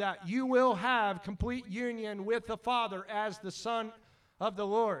result of that. You will have complete union with the Father as the Son of the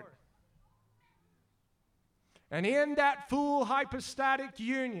Lord. And in that full hypostatic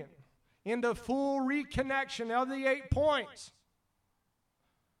union, in the full reconnection of the 8 points,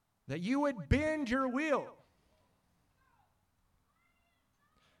 that you would bend your will.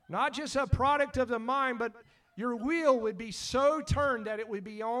 Not just a product of the mind, but your will would be so turned that it would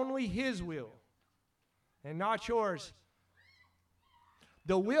be only His will and not yours.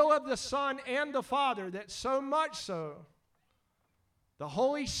 The will of the Son and the Father, that so much so, the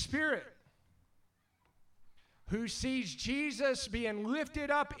Holy Spirit, who sees Jesus being lifted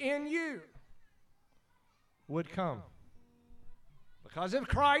up in you, would come. Because if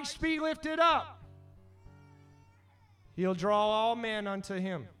Christ be lifted up, He'll draw all men unto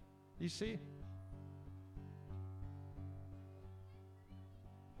Him. You see?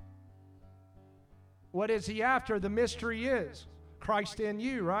 What is He after? The mystery is Christ in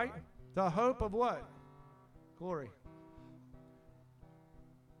you, right? The hope of what? Glory.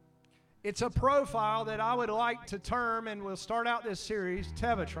 It's a profile that I would like to term, and we'll start out this series,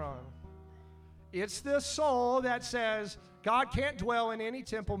 Tevatron. It's the soul that says God can't dwell in any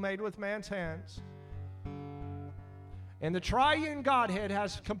temple made with man's hands. And the triune Godhead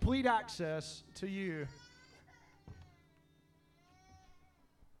has complete access to you.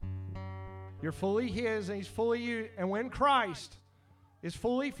 You're fully His, and He's fully you. And when Christ is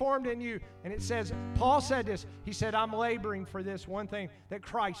fully formed in you, and it says, Paul said this, he said, I'm laboring for this one thing, that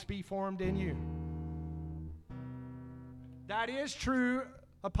Christ be formed in you. That is true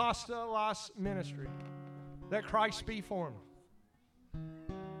apostolos ministry, that Christ be formed.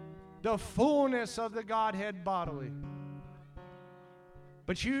 The fullness of the Godhead bodily.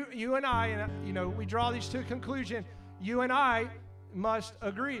 But you and I, and we draw these two conclusions. You and I must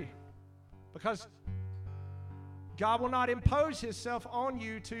agree, because God will not impose Himself on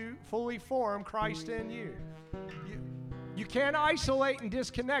you to fully form Christ in you. You can't isolate and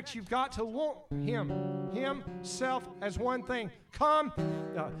disconnect. You've got to want Him, Himself as one thing. Come,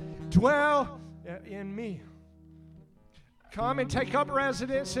 dwell in me. Come and take up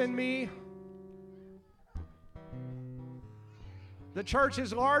residence in me. The church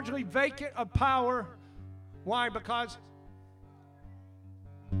is largely vacant of power. Why?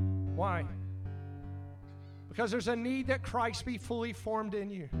 Why? Because there's a need that Christ be fully formed in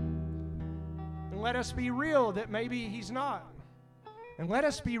you. And let us be real that maybe He's not. And let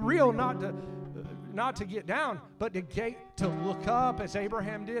us be real not to get down, but to look up as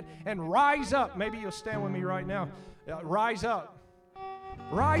Abraham did and rise up. Maybe you'll stand with me right now. Rise up.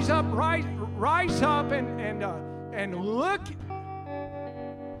 Rise up, rise up and look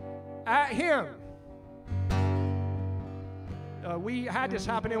at Him. We had this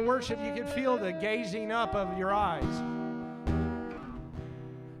happen in worship. You could feel the gazing up of your eyes.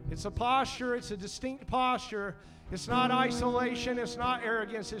 It's a posture. It's a distinct posture. It's not isolation. It's not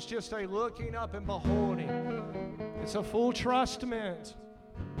arrogance. It's just a looking up and beholding. It's a full trustment.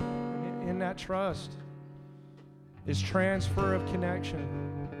 And in that trust is transfer of connection.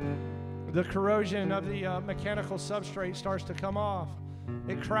 The corrosion of the mechanical substrate starts to come off.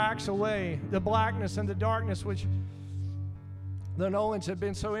 It cracks away. The blackness and the darkness, which the Nolans have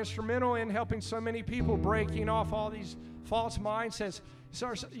been so instrumental in helping so many people breaking off all these false mindsets,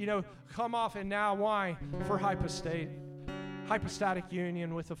 starts, come off. And now why? For hypostatic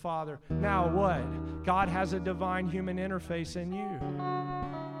union with the Father. Now what? God has a divine human interface in you.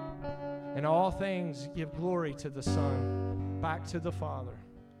 And all things give glory to the Son, back to the Father.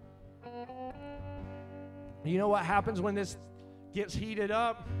 You know what happens when this gets heated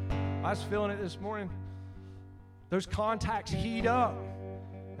up? I was feeling it this morning. Those contacts heat up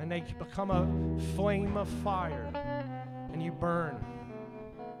and they become a flame of fire, and you burn.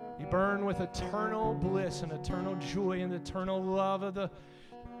 You burn with eternal bliss and eternal joy and eternal love of the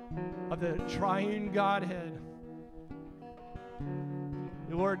triune Godhead.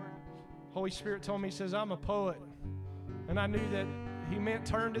 The Lord, Holy Spirit told me, He says, I'm a poet. And I knew that He meant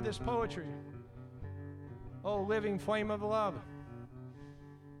turn to this poetry. Oh, living flame of love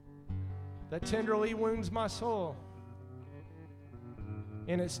that tenderly wounds my soul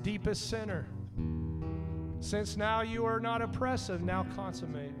in its deepest center. Since now you are not oppressive, now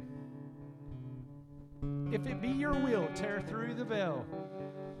consummate. If it be your will, tear through the veil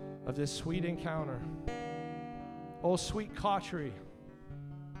of this sweet encounter. Oh, sweet cautery.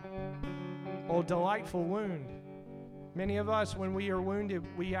 Oh, delightful wound. Many of us, when we are wounded,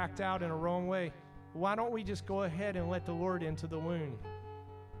 we act out in a wrong way. Why don't we just go ahead and let the Lord into the wound?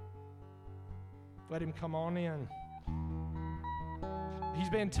 Let Him come on in. He's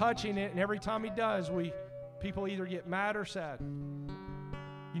been touching it, and every time He does, people either get mad or sad.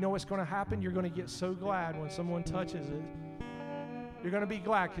 You know what's going to happen? You're going to get so glad when someone touches it. You're going to be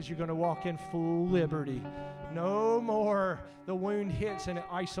glad because you're going to walk in full liberty. No more the wound hits and it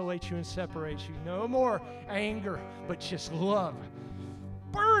isolates you and separates you. No more anger, but just love.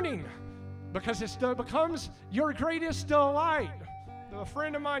 Burning, because it becomes your greatest delight. A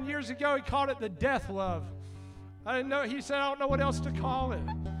friend of mine years ago, he called it the death love. I didn't know. He said, I don't know what else to call it.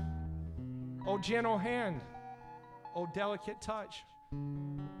 Oh, gentle hand. Oh, delicate touch.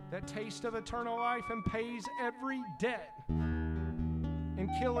 That taste of eternal life and pays every debt. And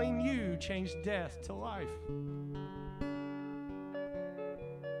killing you changed death to life.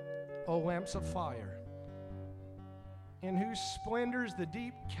 Oh, lamps of fire, in whose splendors the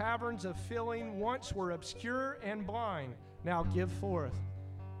deep caverns of filling once were obscure and blind, now give forth.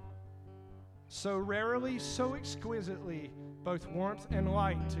 So rarely, so exquisitely, both warmth and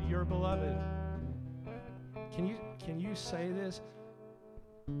light to your beloved. Can you say this?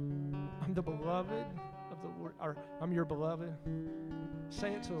 I'm the beloved of the Lord, or I'm your beloved.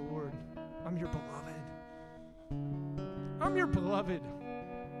 Say it to the Lord. I'm your beloved. I'm your beloved.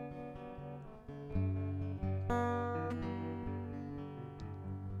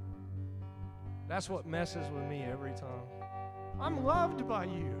 That's what messes with me every time. I'm loved by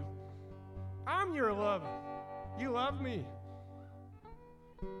you. I'm your love. You love me.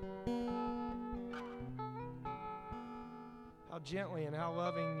 How gently and how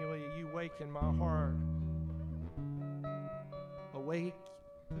lovingly you waken my heart. Awakening.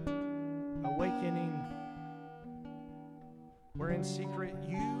 Where in secret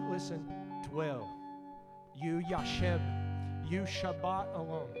you, listen, dwell. You Yasheb, you Shabbat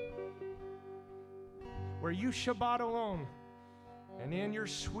alone. Where you Shabbat alone, and in your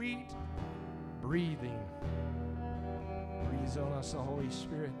sweet breathing, breathes on us the Holy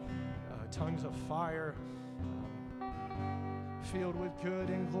Spirit, tongues of fire, filled with good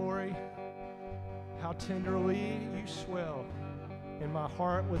and glory. How tenderly you swell in my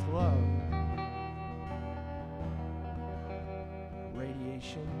heart with love.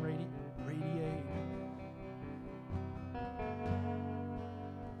 Radiation, radiate.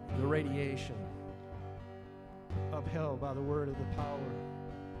 The radiation, upheld by the word of the power.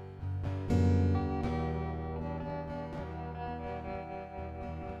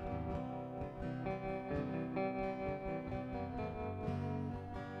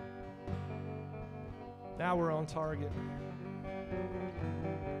 Now we're on target.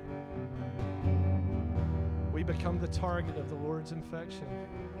 We become the target of the Lord's infection.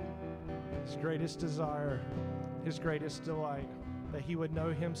 His greatest desire, His greatest delight, that He would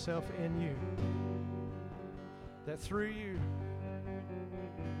know Himself in you. That through you,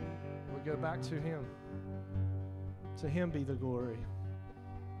 we go back to Him. To Him be the glory,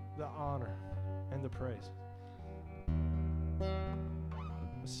 the honor, and the praise.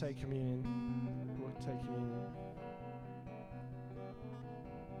 Let's take communion. We'll take communion.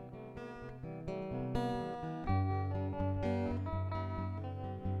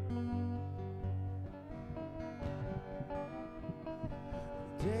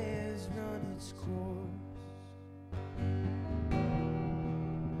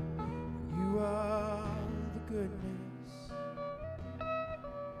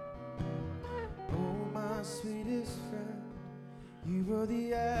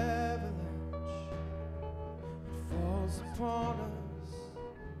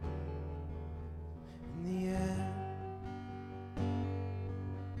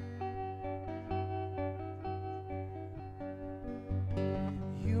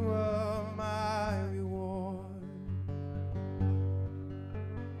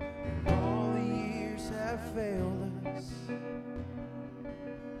 have failed us.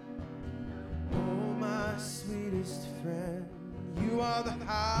 Oh, my sweetest friend, you are the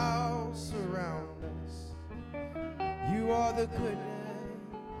house around us. You are the goodness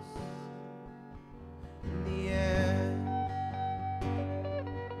in the end.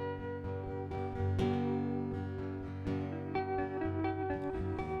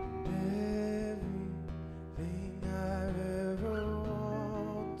 Everything I've ever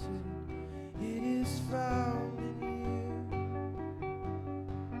wanted, it is found in you.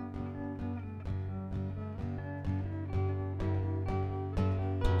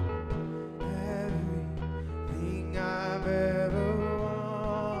 Everything I've ever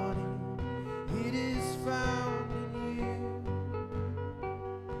wanted, it is found in you.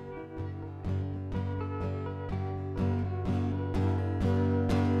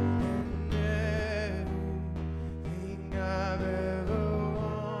 And everything I've ever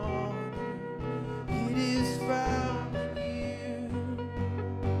wanted, it is found in you.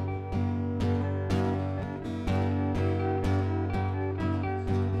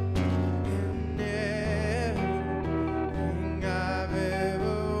 And everything I've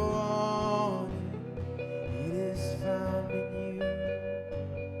ever wanted, it is found in you.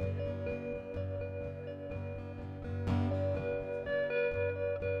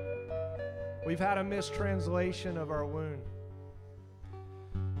 We've had a mistranslation of our wound.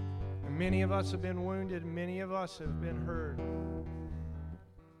 And many of us have been wounded, many of us have been hurt.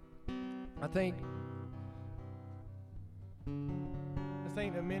 I think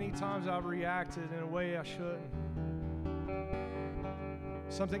that many times I've reacted in a way I shouldn't.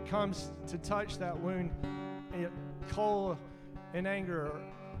 Something comes to touch that wound, and you cold in anger or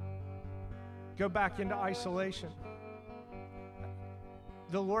go back into isolation.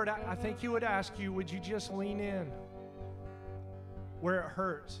 The Lord, I think He would ask you, would you just lean in where it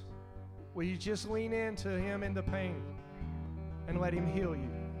hurts? Will you just lean into Him in the pain and let Him heal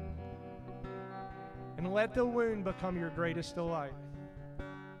you? And let the wound become your greatest delight,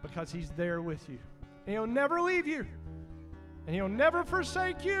 because He's there with you. And He'll never leave you. And He'll never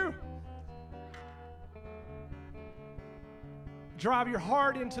forsake you. Drive your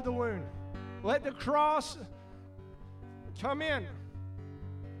heart into the wound. Let the cross come in.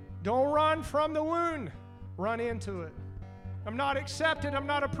 Don't run from the wound. Run into it. I'm not accepted. I'm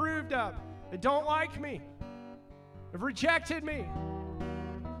not approved of. They don't like me. They've rejected me.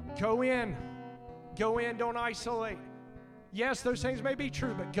 Go in. Go in. Don't isolate. Yes, those things may be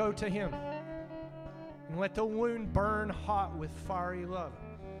true, but go to Him. And let the wound burn hot with fiery love.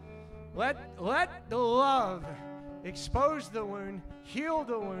 Let the love expose the wound, heal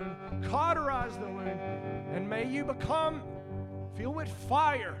the wound, cauterize the wound, and may you become filled with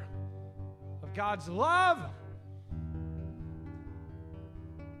fire of God's love.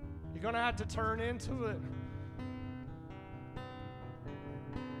 You're going to have to turn into it.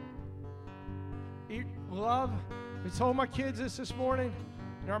 Love. I told my kids this morning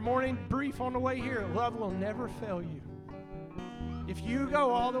in our morning brief on the way here. Love will never fail you. If you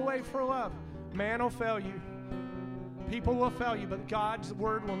go all the way for love, man will fail you. People will fail you, but God's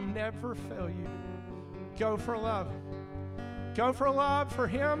word will never fail you. Go for love. Go for love for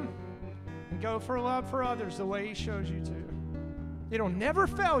Him, and go for love for others the way He shows you to. It'll never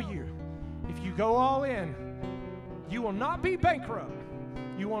fail you. If you go all in, you will not be bankrupt.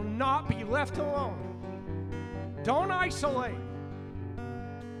 You will not be left alone. Don't isolate.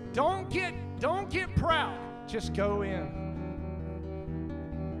 Don't get proud. Just go in.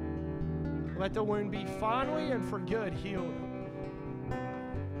 Let the wound be finally and for good healed.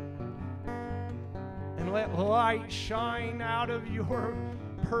 And let light shine out of your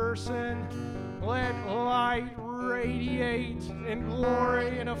person. Let light radiate in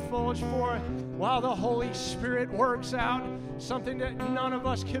glory and effulge forth while the Holy Spirit works out something that none of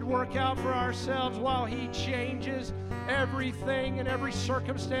us could work out for ourselves, while He changes everything and every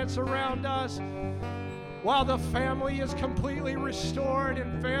circumstance around us, while the family is completely restored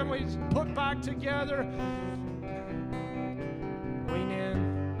and families put back together. Lean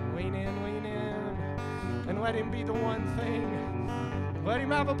in, lean in, lean in, and let Him be the one thing. Let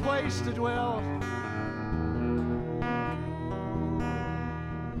Him have a place to dwell.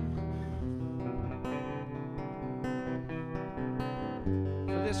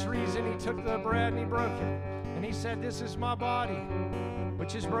 For this reason, He took the bread and He broke it. And He said, "This is my body,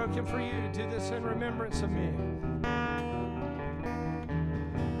 which is broken for you. Do this in remembrance of me."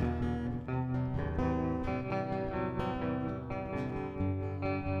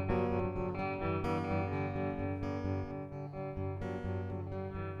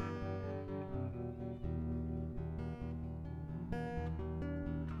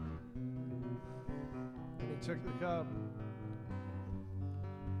 took the cup.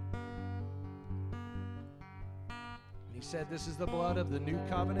 And he said, "This is the blood of the new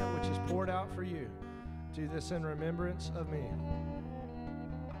covenant, which is poured out for you. Do this in remembrance of me."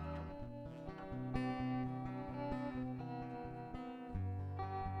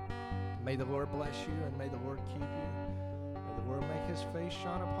 May the Lord bless you, and may the Lord keep you. May the Lord make his face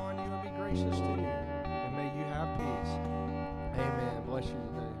shine upon you and be gracious to you. And may you have peace. Amen. Bless you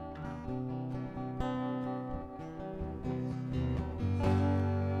today.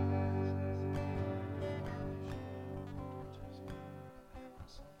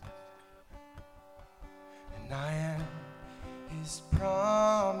 And I am his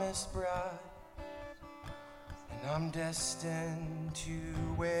promised bride, and I'm destined to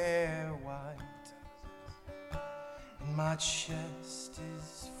wear white, and my chest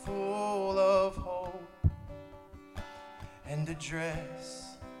is full of hope, and a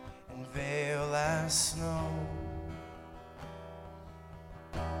dress and veil as snow.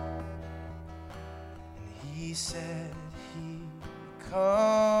 And he said he'd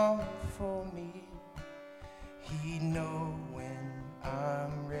come for me. He'd know when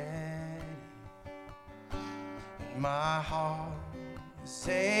I'm ready. And my heart is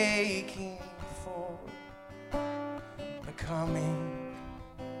aching for the coming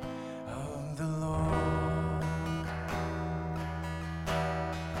of the Lord.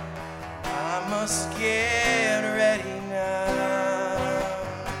 I must get ready now,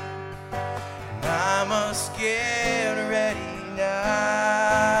 and I must get ready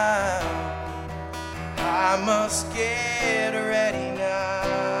now. I must get ready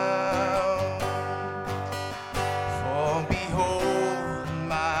now, for behold,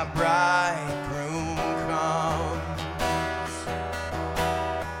 my bridegroom comes.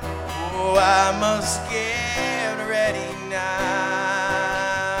 Oh, I must get ready now.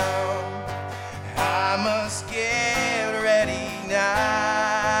 I must get ready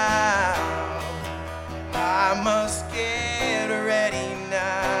now. I must get ready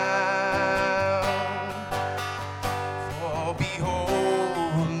now. For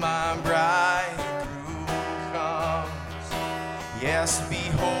behold, my bridegroom comes. Yes,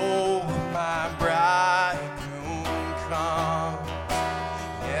 behold, my bridegroom comes.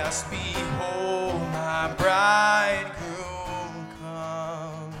 Yes, behold, my bridegroom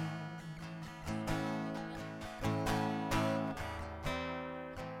comes.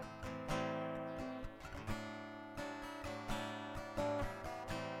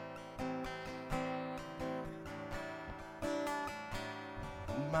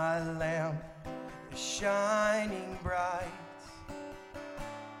 My lamp is shining bright,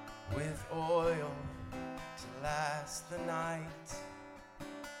 with oil to last the night.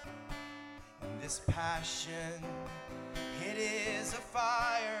 And this passion, it is a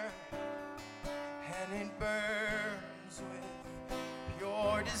fire, and it burns with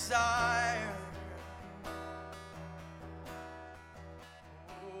pure desire.